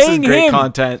This is great him.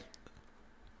 content.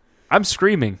 I'm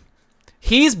screaming.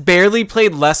 He's barely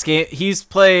played less game. He's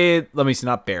played. Let me see.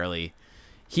 Not barely.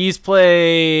 He's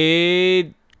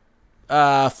played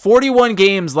 41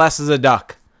 games less as a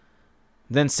Duck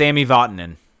than Sammy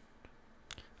Vatanen.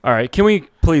 All right, can we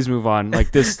please move on?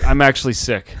 Like this, I'm actually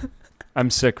sick. I'm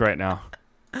sick right now.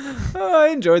 I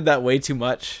enjoyed that way too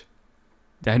much.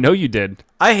 I know you did.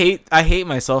 I hate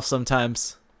myself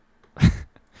sometimes.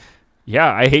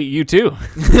 Yeah, I hate you too.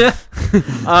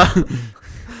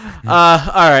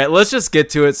 All right, let's just get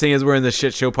to it, seeing as we're in the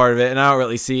shit show part of it, and I don't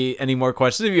really see any more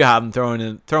questions. If you have them, throw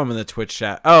them in the Twitch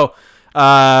chat. Oh,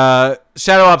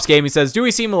 Shadow Ops Game, he says, do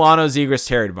we see Milano, Zegras,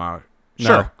 Terry tomorrow?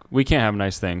 Sure. No, we can't have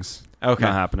nice things. Okay.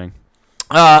 Not happening.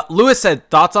 Lewis said,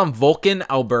 thoughts on Vulcan,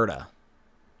 Alberta?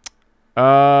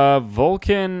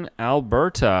 Vulcan,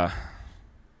 Alberta.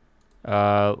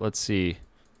 Let's see.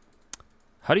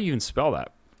 How do you even spell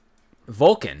that?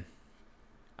 Vulcan.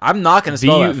 I'm not going to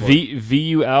spell that for you.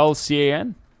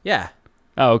 Vulcan? Yeah.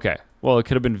 Oh, okay. Well, it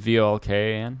could have been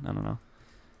Volkan. I don't know.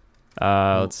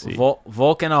 Let's see.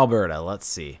 Vulcan, Alberta. Let's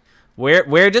see.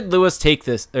 Where did Lewis take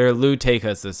this, or Lou take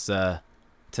us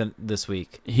this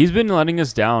week? He's been letting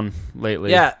us down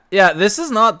lately. Yeah. This is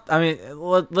not. I mean,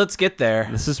 let's get there.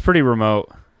 This is pretty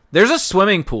remote. There's a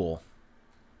swimming pool.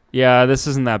 Yeah, this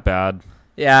isn't that bad.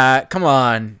 Yeah, come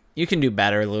on. You can do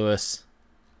better, Lewis.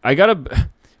 I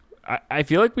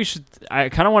feel like we should. I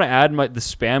kind of want to add the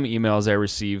spam emails I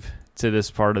receive to this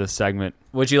part of the segment.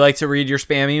 Would you like to read your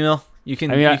spam email? You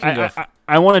can.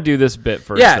 I want to do this bit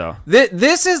first, though.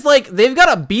 This is like they've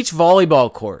got a beach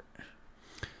volleyball court.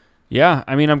 Yeah,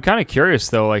 I mean, I'm kind of curious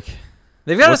though. Like,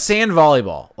 they've got a sand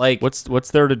volleyball. Like,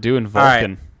 what's there to do in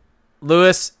Vulcan? Right.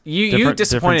 Lewis, you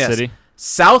disappointed us. City?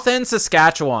 South End,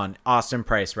 Saskatchewan. Austin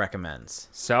Price recommends.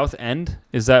 South End?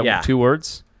 Is that 2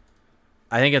 words?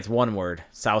 I think it's 1 word.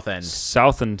 South End.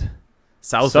 Southend.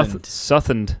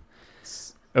 Southend.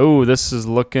 Oh, this is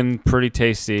looking pretty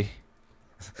tasty.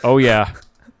 Oh yeah.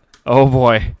 Oh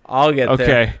boy. I'll get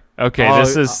there. Okay.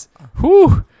 This is.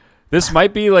 Whew. This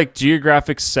might be like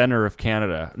geographic center of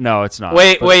Canada. No, it's not.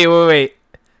 Wait.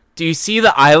 Do you see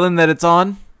the island that it's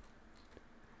on?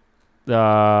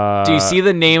 Do you see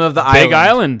the name of the island? Big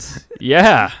Island.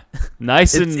 Yeah.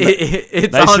 Nice and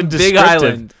it's nice on and Big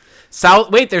Island.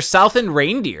 There's South End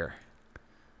Reindeer.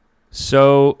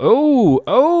 So,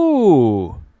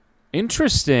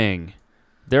 interesting.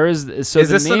 There is. So is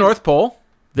this the North Pole?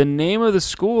 The name of the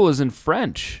school is in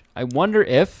French. I wonder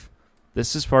if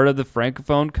this is part of the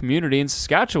Francophone community in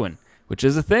Saskatchewan, which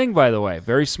is a thing, by the way.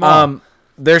 Very small.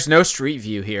 There's no street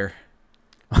view here.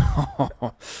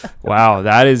 Wow,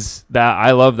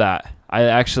 I love that.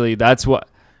 That's what.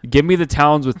 Give me the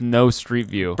towns with no street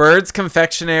view. Bird's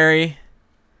Confectionery.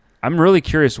 I'm really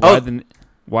curious why the name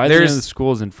of the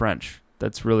school is in French.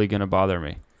 That's really gonna bother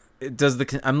me.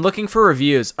 I'm looking for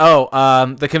reviews.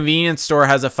 The convenience store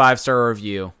has a 5-star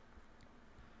review.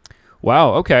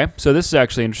 Wow. Okay, so this is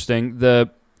actually interesting. The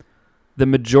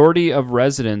majority of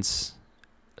residents.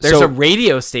 There's a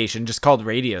radio station just called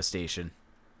Radio Station.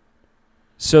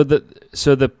 So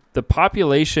the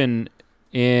population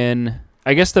in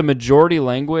I guess the majority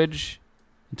language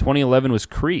in 2011 was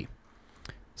Cree.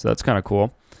 So that's kind of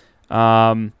cool.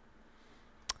 Yeah,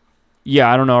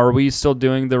 I don't know. Are we still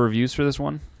doing the reviews for this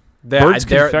one? Bird's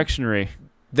Confectionery.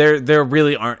 There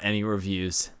really aren't any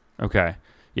reviews. Okay.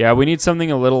 Yeah, we need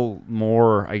something a little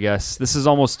more, I guess. This is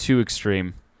almost too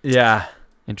extreme. Yeah.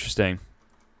 Interesting.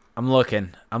 I'm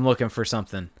looking for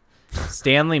something.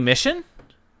 Stanley Mission?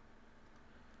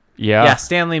 Yeah. Yeah,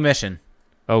 Stanley Mission.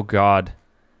 Oh, God.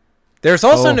 There's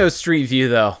also no Street View,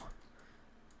 though.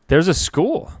 There's a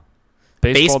school.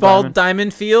 Baseball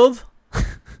Diamond Field?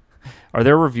 Are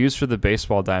there reviews for the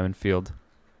Baseball Diamond Field?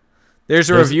 There's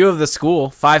a review of the school.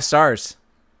 5 stars.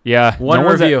 Yeah. One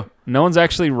review. No one's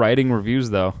actually writing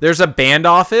reviews, though. There's a band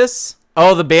office.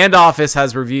 Oh, the band office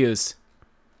has reviews.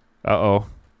 Uh-oh.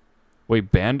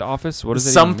 Wait, band office? What is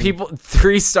it? Some people,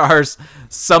 3 stars.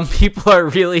 Some people are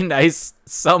really nice.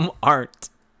 Some aren't.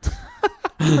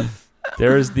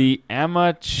 There is the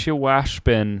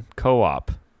Amachewashpin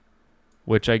Co-op,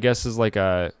 which I guess is like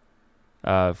a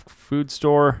food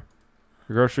store,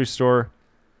 a grocery store.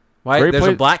 Why? There's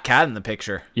a black cat in the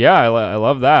picture. Yeah, I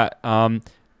love that.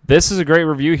 This is a great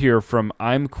review here from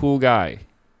I'm Cool Guy.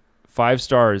 5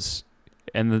 stars.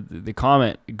 And the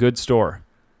comment, good store.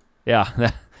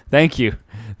 Yeah, thank you.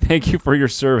 Thank you for your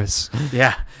service.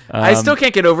 Yeah. I still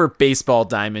can't get over Baseball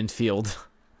Diamond Field.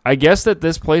 I guess that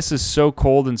this place is so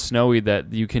cold and snowy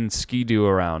that you can ski-doo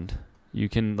around. You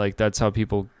can, that's how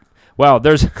people... Wow,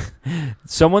 there's...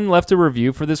 Someone left a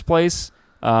review for this place.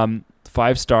 5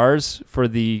 stars for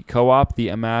the co-op, the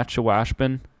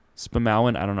Amachewashpin,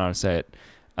 Spamawan. I don't know how to say it.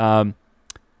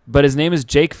 But his name is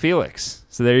Jake Felix.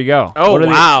 So there you go. Oh,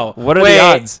 wow. What are the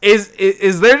odds?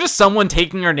 Is there just someone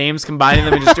taking our names, combining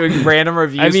them, and just doing random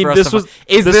reviews? I mean, for us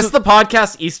Is this the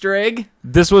podcast Easter egg?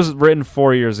 This was written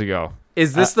 4 years ago.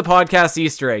 Is this the podcast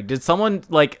Easter egg? Did someone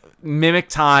mimic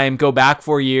time, go back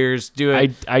 4 years, do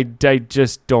it? I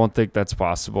just don't think that's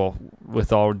possible.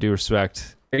 With all due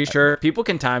respect. Are you sure? People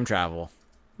can time travel.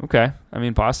 Okay, I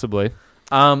mean possibly.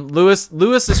 Lewis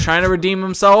is trying to redeem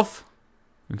himself.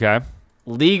 Okay.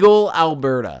 Legal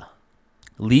Alberta.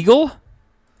 Legal?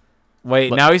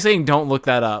 Wait, now he's saying don't look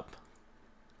that up.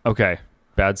 Okay,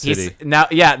 bad city.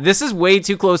 This is way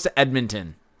too close to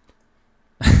Edmonton.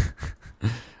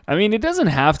 I mean, it doesn't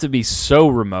have to be so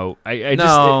remote.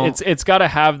 It's got to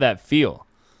have that feel.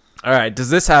 All right, does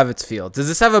this have its feel? Does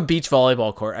this have a beach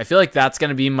volleyball court? I feel like that's going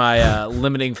to be my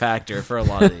limiting factor for a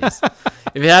lot of these.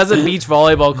 If it has a beach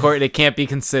volleyball court, it can't be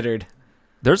considered.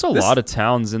 There's a lot of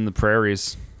towns in the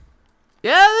prairies.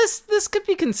 Yeah, this could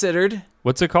be considered.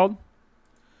 What's it called?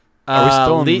 Are we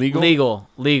still in legal?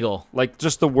 Legal. Like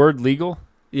just the word legal?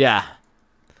 Yeah.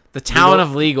 The town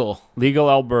of Legal. Legal,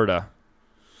 Alberta.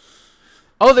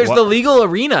 Oh, there's the Legal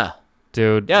Arena.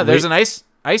 Dude. Yeah, there's an ice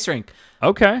rink.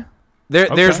 Okay.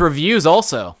 There's reviews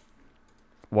also.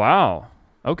 Wow.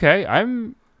 Okay.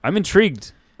 I'm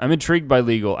intrigued. I'm intrigued by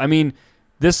Legal. I mean,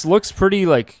 this looks pretty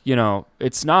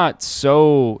it's not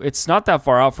that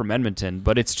far out from Edmonton,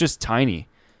 but it's just tiny.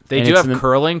 They do have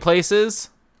curling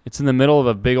places. It's in the middle of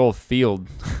a big old field.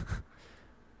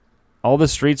 All the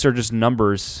streets are just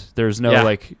numbers. There's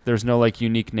no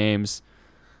unique names.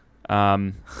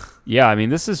 Yeah, I mean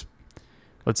this is.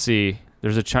 Let's see.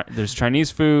 There's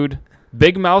Chinese food.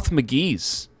 Big Mouth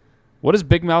McGee's. What is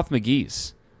Big Mouth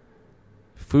McGee's?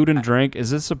 Food and drink.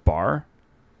 Is this a bar?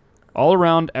 All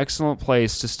around excellent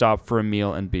place to stop for a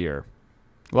meal and beer.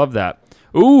 Love that.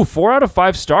 Ooh, 4 out of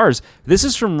 5 stars. This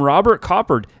is from Robert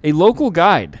Coppard, a local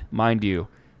guide, mind you,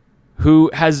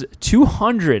 who has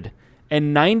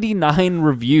 299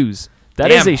 reviews.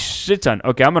 That is a shit ton.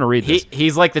 Okay, I'm going to read this.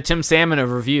 He's like the Tim Salmon of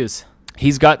reviews.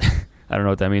 He's got, I don't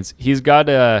know what that means. He's got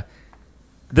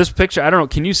this picture. I don't know.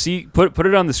 Can you see? Put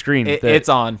it on the screen. It's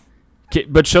on.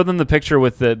 But show them the picture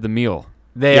with the meal.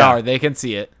 They are. They can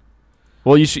see it.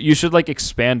 Well, you should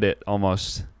expand it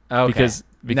almost. Okay. Because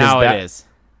now it is.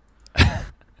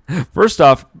 First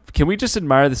off, can we just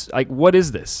admire this? What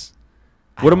is this?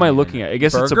 What am I looking at? I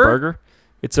guess it's a burger.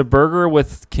 It's a burger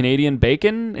with Canadian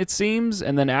bacon, it seems,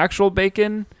 and then actual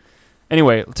bacon.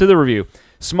 Anyway, to the review.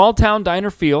 Small town diner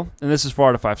feel, and this is 4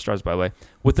 out of 5 stars, by the way,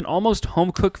 with an almost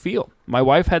home-cooked feel. My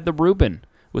wife had the Reuben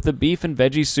with a beef and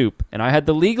veggie soup, and I had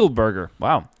the Legal burger,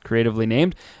 wow, creatively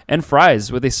named, and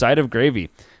fries with a side of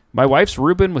gravy. My wife's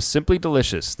Reuben was simply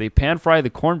delicious. They pan-fried the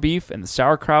corned beef, and the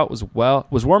sauerkraut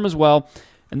was warm as well,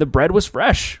 and the bread was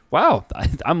fresh. Wow,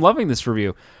 I'm loving this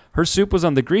review. Her soup was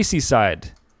on the greasy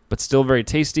side, but still very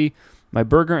tasty. My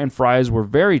burger and fries were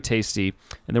very tasty,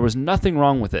 and there was nothing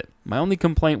wrong with it. My only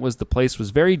complaint was the place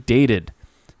was very dated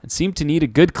and seemed to need a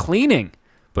good cleaning.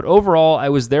 But overall, I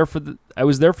was there for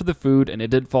the food, and it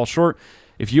did fall short.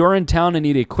 If you are in town and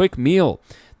need a quick meal,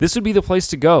 this would be the place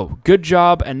to go. Good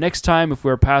job, and next time if we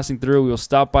are passing through, we will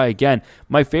stop by again.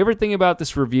 My favorite thing about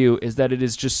this review is that it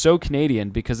is just so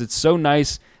Canadian because it's so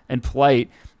nice and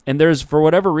polite, and there's, for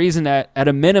whatever reason, at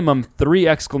a minimum, 3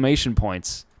 exclamation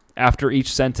points after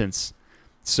each sentence.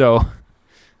 So,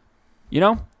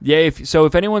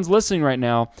 if anyone's listening right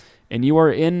now and you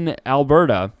are in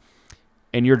Alberta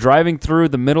and you're driving through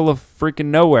the middle of freaking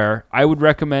nowhere, I would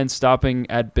recommend stopping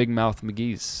at Big Mouth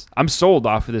McGee's. I'm sold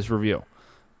off of this review.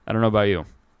 I don't know about you.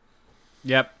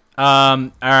 Yep.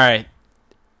 All right.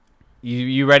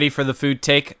 You ready for the food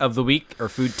take of the week or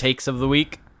food takes of the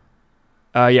week?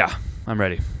 Yeah, I'm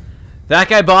ready. That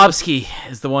guy Bobski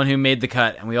is the one who made the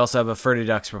cut, and we also have a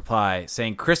Fertidux reply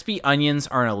saying crispy onions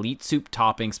are an elite soup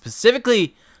topping,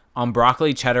 specifically on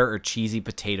broccoli, cheddar, or cheesy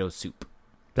potato soup.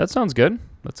 That sounds good.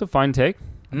 That's a fine take.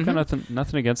 I've got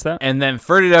nothing against that. And then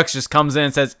Fertidux just comes in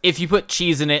and says, if you put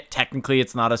cheese in it, technically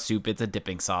it's not a soup, it's a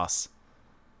dipping sauce.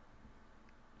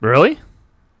 Really?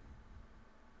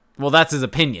 Well, that's his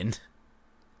opinion.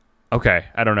 Okay,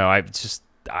 I don't know. I just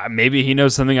maybe he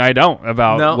knows something I don't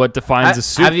about what defines a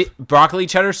soup. Broccoli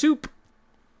cheddar soup.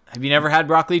 Have you never had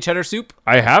broccoli cheddar soup?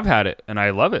 I have had it, and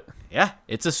I love it. Yeah,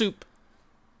 it's a soup.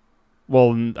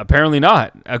 Well, apparently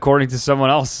not, according to someone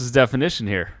else's definition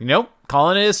here. Nope,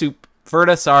 calling it a soup.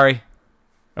 Ferta, sorry.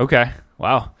 Okay,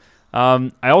 wow.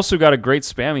 I also got a great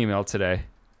spam email today.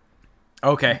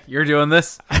 Okay, you're doing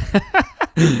this?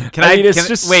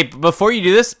 Wait, before you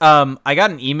do this, I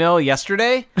got an email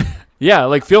yesterday.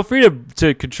 Yeah, feel free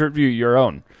to contribute your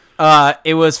own.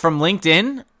 It was from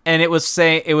LinkedIn, and it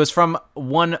was from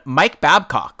one Mike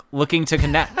Babcock looking to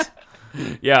connect.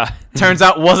 Yeah. Turns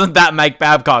out it wasn't that Mike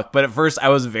Babcock, but at first I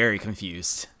was very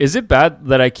confused. Is it bad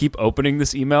that I keep opening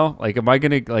this email? Am I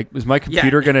gonna is my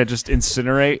computer gonna just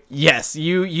incinerate? Yes,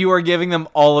 you are giving them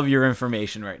all of your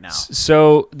information right now.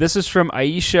 So this is from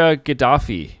Aisha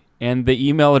Gaddafi, and the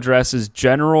email address is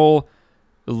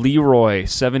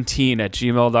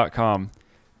generalleroy17@gmail.com.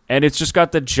 And it's just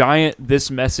got the giant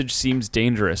 "this message seems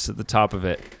dangerous" at the top of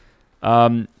it.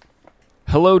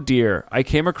 Hello, dear. I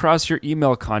came across your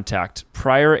email contact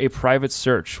prior a private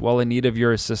search while in need of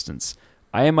your assistance.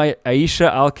 I am Aisha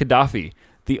al-Gaddafi,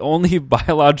 the only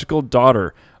biological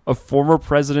daughter of former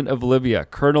president of Libya,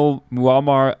 Colonel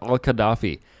Muammar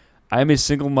al-Gaddafi. I am a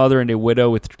single mother and a widow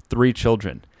with 3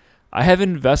 children. I have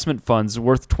investment funds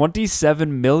worth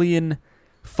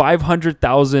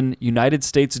 $27,500,000 United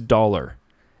States dollar,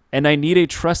 and I need a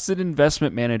trusted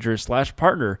investment manager /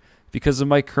 partner because of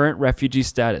my current refugee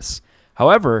status.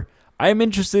 However, I am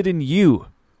interested in you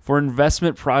for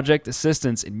investment project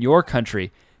assistance in your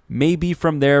country. Maybe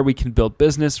from there we can build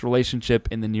business relationship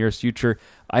in the nearest future.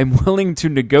 I'm willing to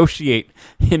negotiate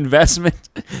investment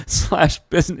 /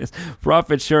 business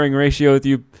profit sharing ratio with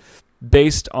you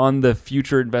based on the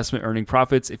future investment earning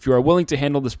profits. If you are willing to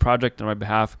handle this project on my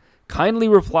behalf, kindly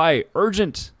reply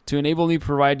urgent to enable me to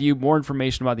provide you more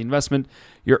information about the investment.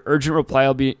 Your urgent reply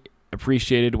will be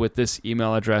appreciated with this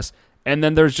email address. And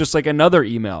then there's just another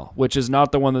email, which is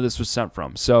not the one that this was sent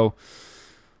from. So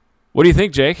what do you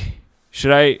think, Jake?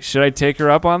 Should I take her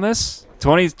up on this?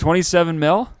 27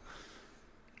 mil?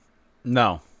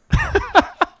 No.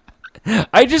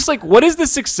 I just what is the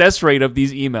success rate of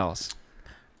these emails?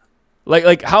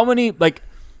 How many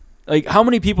how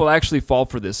many people actually fall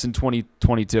for this in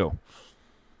 2022?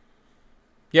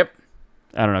 Yep.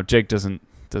 I don't know. Jake doesn't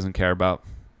care about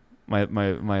my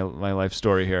life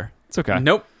story here. It's okay.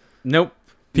 Nope.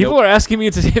 People are asking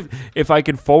me to see if I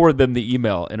can forward them the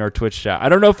email in our Twitch chat. I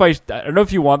don't know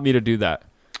if you want me to do that.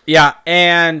 Yeah,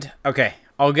 and okay,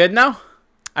 all good now?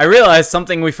 I realized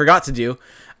something we forgot to do.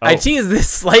 Oh. I teased this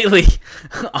slightly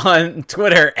on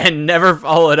Twitter and never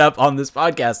followed up on this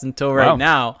podcast until right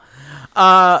now.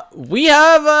 We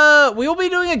will be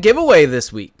doing a giveaway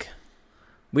this week.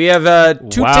 We have 2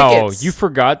 tickets. Wow, you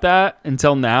forgot that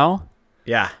until now?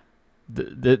 Yeah.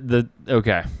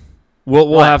 Okay.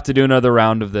 We'll have to do another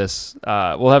round of this.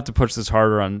 We'll have to push this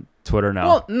harder on Twitter now.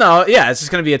 Well, no, yeah, it's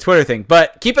just going to be a Twitter thing.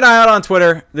 But keep an eye out on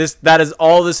Twitter. That is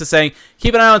all this is saying.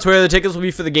 Keep an eye on Twitter. The tickets will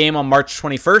be for the game on March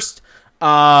 21st.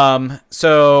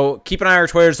 So keep an eye on our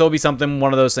Twitter. There'll be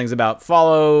one of those things about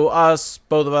follow us,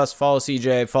 both of us, follow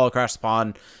CJ, follow Crash the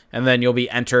Pond, and then you'll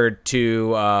be entered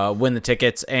to win the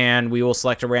tickets, and we will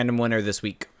select a random winner this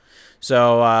week.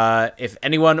 So if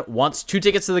anyone wants 2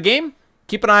 tickets to the game,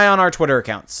 keep an eye on our Twitter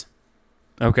accounts.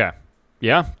 Okay.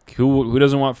 Yeah. Who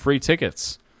doesn't want free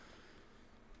tickets?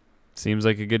 Seems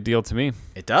like a good deal to me.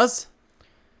 It does.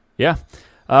 Yeah.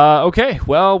 Okay.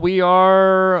 Well, we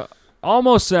are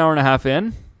almost an hour and a half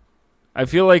in. I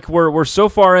feel like we're so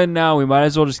far in now, we might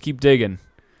as well just keep digging.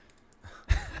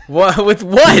 What with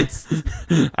what?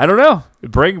 I don't know.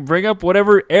 Bring up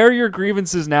whatever. Air your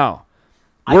grievances now.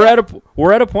 We're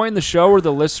at a point in the show where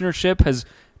the listenership has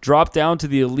dropped down to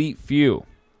the elite few.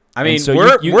 I mean, so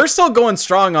we're still going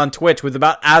strong on Twitch with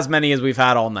about as many as we've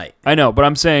had all night. I know, but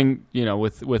I'm saying,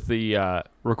 with the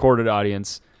recorded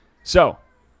audience. So,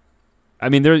 I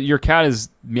mean, your cat is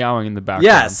meowing in the background.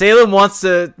 Yeah, Salem wants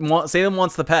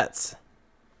the pets.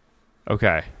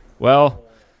 Okay. Well,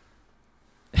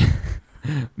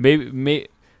 maybe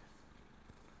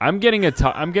I'm getting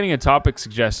a topic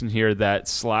suggestion here that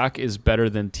Slack is better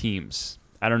than Teams.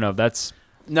 I don't know. I've that's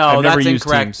never used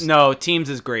incorrect. Teams. No, Teams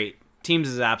is great. Teams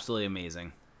is absolutely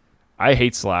amazing. I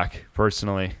hate Slack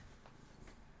personally,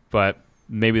 but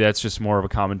maybe that's just more of a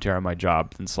commentary on my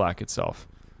job than Slack itself.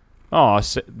 Oh,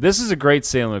 this is a great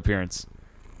Salem appearance.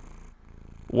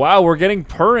 Wow, we're getting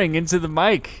purring into the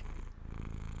mic.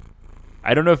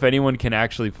 I don't know if anyone can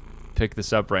actually pick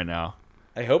this up right now.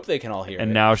 I hope they can all hear it.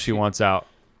 And now she wants out.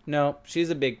 No,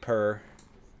 she's a big purr.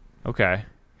 Okay.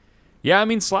 Yeah, I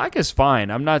mean, Slack is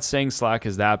fine. I'm not saying Slack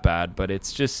is that bad, but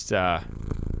it's just... wow,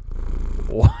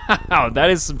 that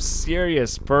is some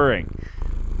serious purring.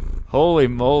 Holy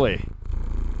moly.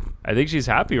 I think she's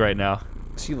happy right now.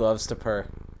 She loves to purr.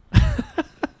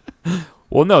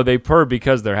 Well, no, they purr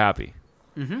because they're happy.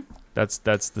 Mm-hmm. That's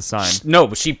the sign. No,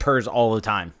 but she purrs all the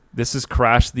time. This is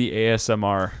Crash the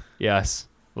ASMR. Yes,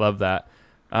 love that.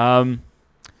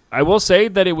 I will say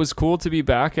that it was cool to be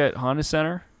back at Honda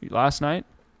Center last night.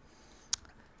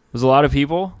 There was a lot of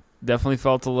people. Definitely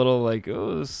felt a little like,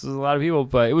 oh, this is a lot of people,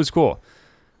 but it was cool.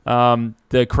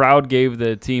 The crowd gave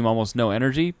the team almost no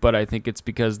energy, but I think it's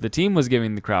because the team was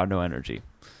giving the crowd no energy.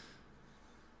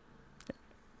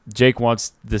 Jake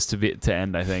wants this to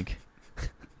end, I think.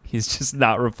 He's just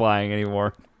not replying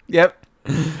anymore. Yep.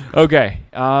 Okay.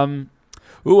 I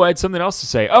had something else to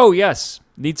say. Oh, yes.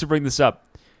 Need to bring this up.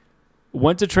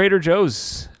 Went to Trader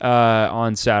Joe's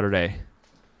on Saturday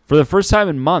for the first time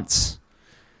in months.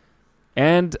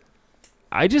 And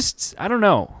I don't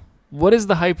know. What is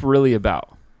the hype really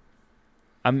about?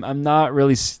 I'm not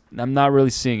really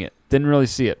seeing it. Didn't really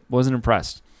see it. Wasn't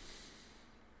impressed.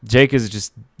 Jake is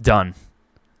just done.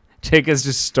 Jake is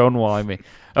just stonewalling me.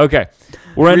 Okay.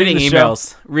 We're ending the show.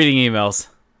 Reading emails.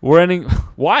 We're ending.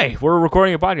 Why? We're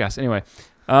recording a podcast. Anyway.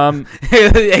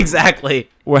 Exactly.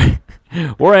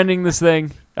 We're ending this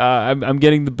thing. I'm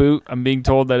getting the boot. I'm being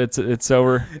told that it's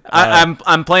over.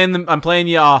 I'm playing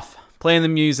you off. Playing the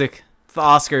music. It's the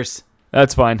Oscars.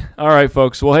 That's fine. All right,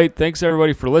 folks. Well, hey, thanks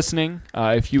everybody for listening.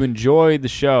 If you enjoyed the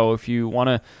show, if you want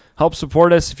to help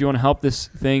support us, if you want to help this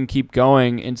thing keep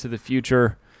going into the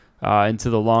future, into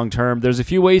the long term, there's a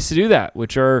few ways to do that,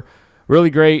 which are really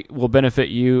great, will benefit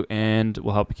you, and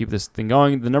will help keep this thing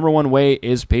going. The number one way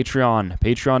is Patreon.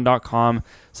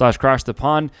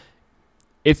 Patreon.com/crashthepond.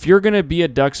 If you're going to be a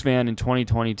Ducks fan in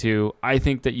 2022, I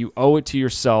think that you owe it to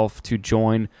yourself to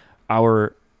join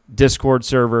our Discord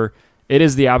server. It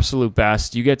is the absolute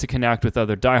best. You get to connect with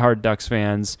other diehard Ducks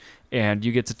fans, and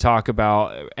you get to talk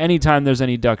about anytime there's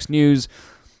any Ducks news.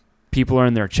 People are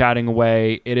in there chatting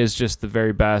away. It is just the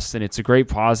very best, and it's a great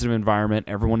positive environment.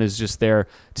 Everyone is just there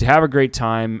to have a great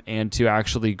time and to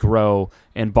actually grow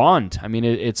and bond. I mean,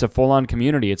 it's a full-on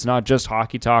community. It's not just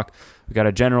hockey talk. We've got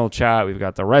a general chat. We've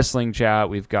got the wrestling chat.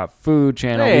 We've got food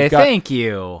channel. Hey, thank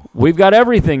you. We've got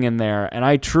everything in there, and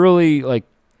I truly,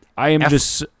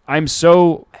 I'm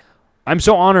so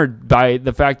honored by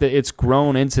the fact that it's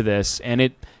grown into this,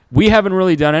 and we haven't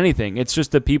really done anything. It's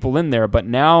just the people in there, but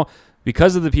now,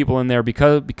 because of the people in there,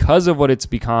 because of what it's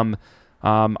become,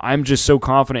 I'm just so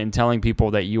confident in telling people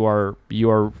that you are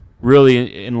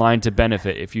really in line to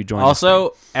benefit if you join.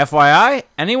 Also, FYI,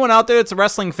 anyone out there that's a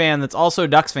wrestling fan that's also a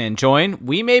Ducks fan, join.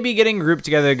 We may be getting a group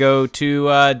together to go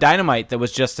to Dynamite that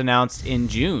was just announced in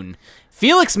June.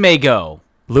 Felix may go.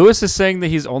 Lewis is saying that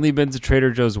he's only been to Trader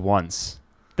Joe's once.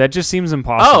 That just seems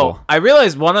impossible. Oh, I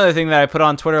realized one other thing that I put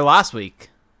on Twitter last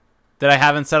week that I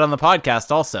haven't said on the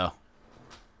podcast also.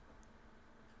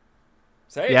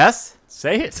 Say it. Yes?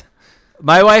 Say it.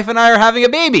 My wife and I are having a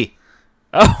baby.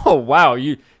 Oh, wow.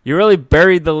 You really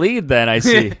buried the lead then, I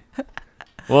see.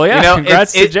 Well, yeah,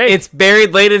 congrats to Jake. It's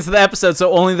buried late into the episode,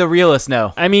 so only the realists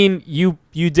know. I mean, you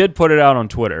did put it out on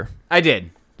Twitter. I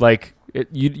did.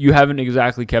 You haven't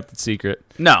exactly kept it secret.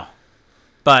 No.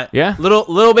 But yeah,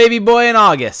 little baby boy in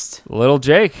August. Little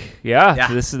Jake. Yeah.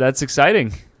 That's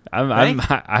exciting.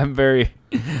 I'm very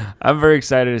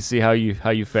excited to see how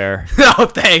you fare. Oh,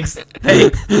 thanks.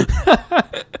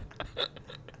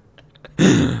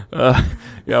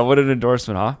 Yeah, what an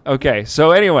endorsement, huh? Okay,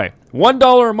 so anyway,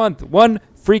 $1 a month, $1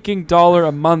 freaking dollar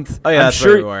a month. Oh yeah, that's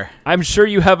where we were. I'm sure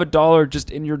you have $1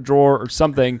 just in your drawer or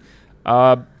something.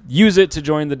 use it to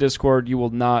join the Discord. You will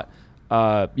not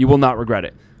regret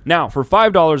it. Now, for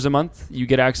 $5 a month, you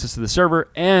get access to the server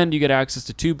and you get access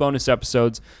to 2 bonus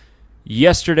episodes.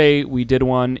 Yesterday, we did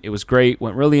one. It was great.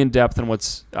 Went really in depth on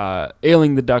what's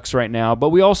ailing the Ducks right now. But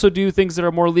we also do things that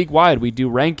are more league-wide. We do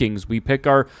rankings. We pick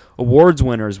our awards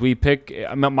winners. We pick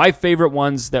my favorite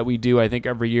ones that we do, I think,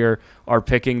 every year are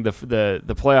picking the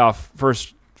playoff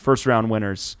first round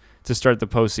winners to start the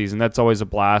postseason. That's always a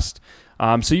blast.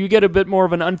 So you get a bit more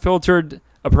of an unfiltered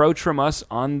approach from us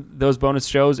on those bonus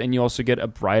shows, and you also get a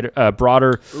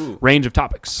broader range of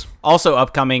topics. Also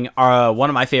upcoming, one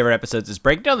of my favorite episodes is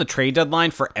breaking down the trade deadline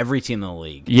for every team in the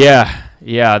league.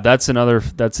 Yeah, that's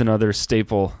another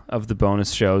staple of the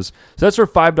bonus shows. So that's for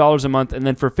 $5 a month, and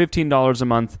then for $15 a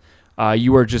month,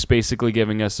 you are just basically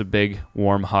giving us a big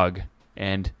warm hug,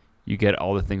 and you get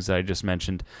all the things that I just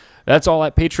mentioned. That's all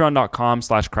at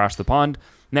patreon.com/crashthepond.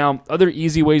 Now, other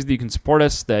easy ways that you can support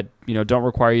us that don't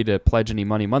require you to pledge any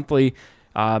money monthly.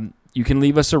 You can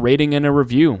leave us a rating and a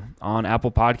review on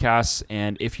Apple Podcasts,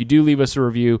 and if you do leave us a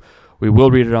review, we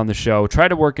will read it on the show. Try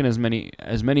to work in as many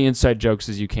inside jokes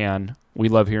as you can. We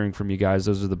love hearing from you guys;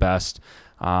 those are the best.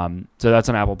 So that's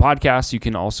on Apple Podcasts. You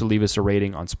can also leave us a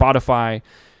rating on Spotify.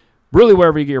 Really,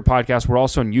 wherever you get your podcasts. We're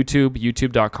also on YouTube,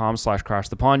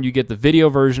 youtube.com/crashthepond. You get the video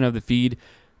version of the feed.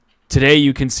 Today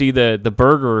you can see the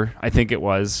burger, I think it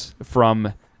was,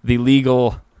 from the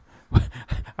legal...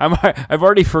 I've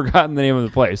already forgotten the name of the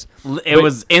place. It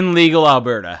was in legal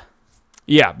Alberta.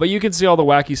 Yeah, but you can see all the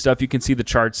wacky stuff. You can see the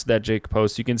charts that Jake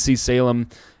posts. You can see Salem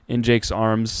in Jake's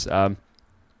arms.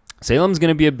 Salem's going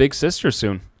to be a big sister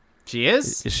soon. She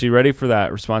is? Is she ready for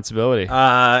that responsibility?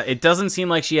 It doesn't seem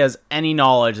like she has any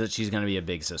knowledge that she's going to be a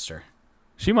big sister.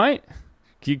 She might.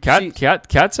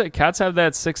 Cats have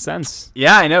that sixth sense.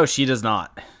 Yeah, I know. She does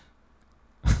not.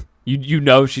 You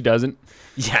know she doesn't?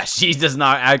 Yeah, she does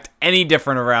not act any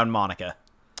different around Monica.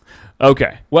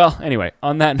 Okay. Well, anyway,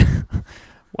 on that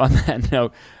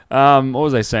note, what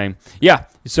was I saying? Yeah,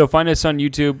 so find us on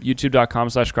YouTube,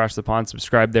 youtube.com/crashthepond.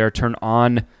 Subscribe there. Turn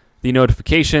on the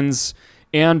notifications.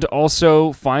 And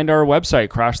also find our website,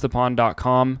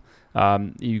 crashthepond.com.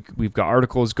 We've got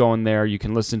articles going there. You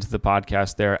can listen to the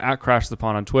podcast there at Crash the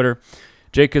Pond on Twitter.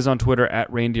 Jake is on Twitter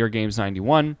at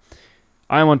ReindeerGames91.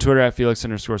 I'm on Twitter at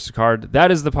Felix_Sicard.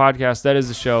 That is the podcast. That is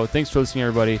the show. Thanks for listening,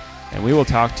 everybody. And we will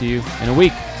talk to you in a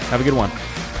week. Have a good one.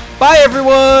 Bye,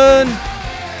 everyone.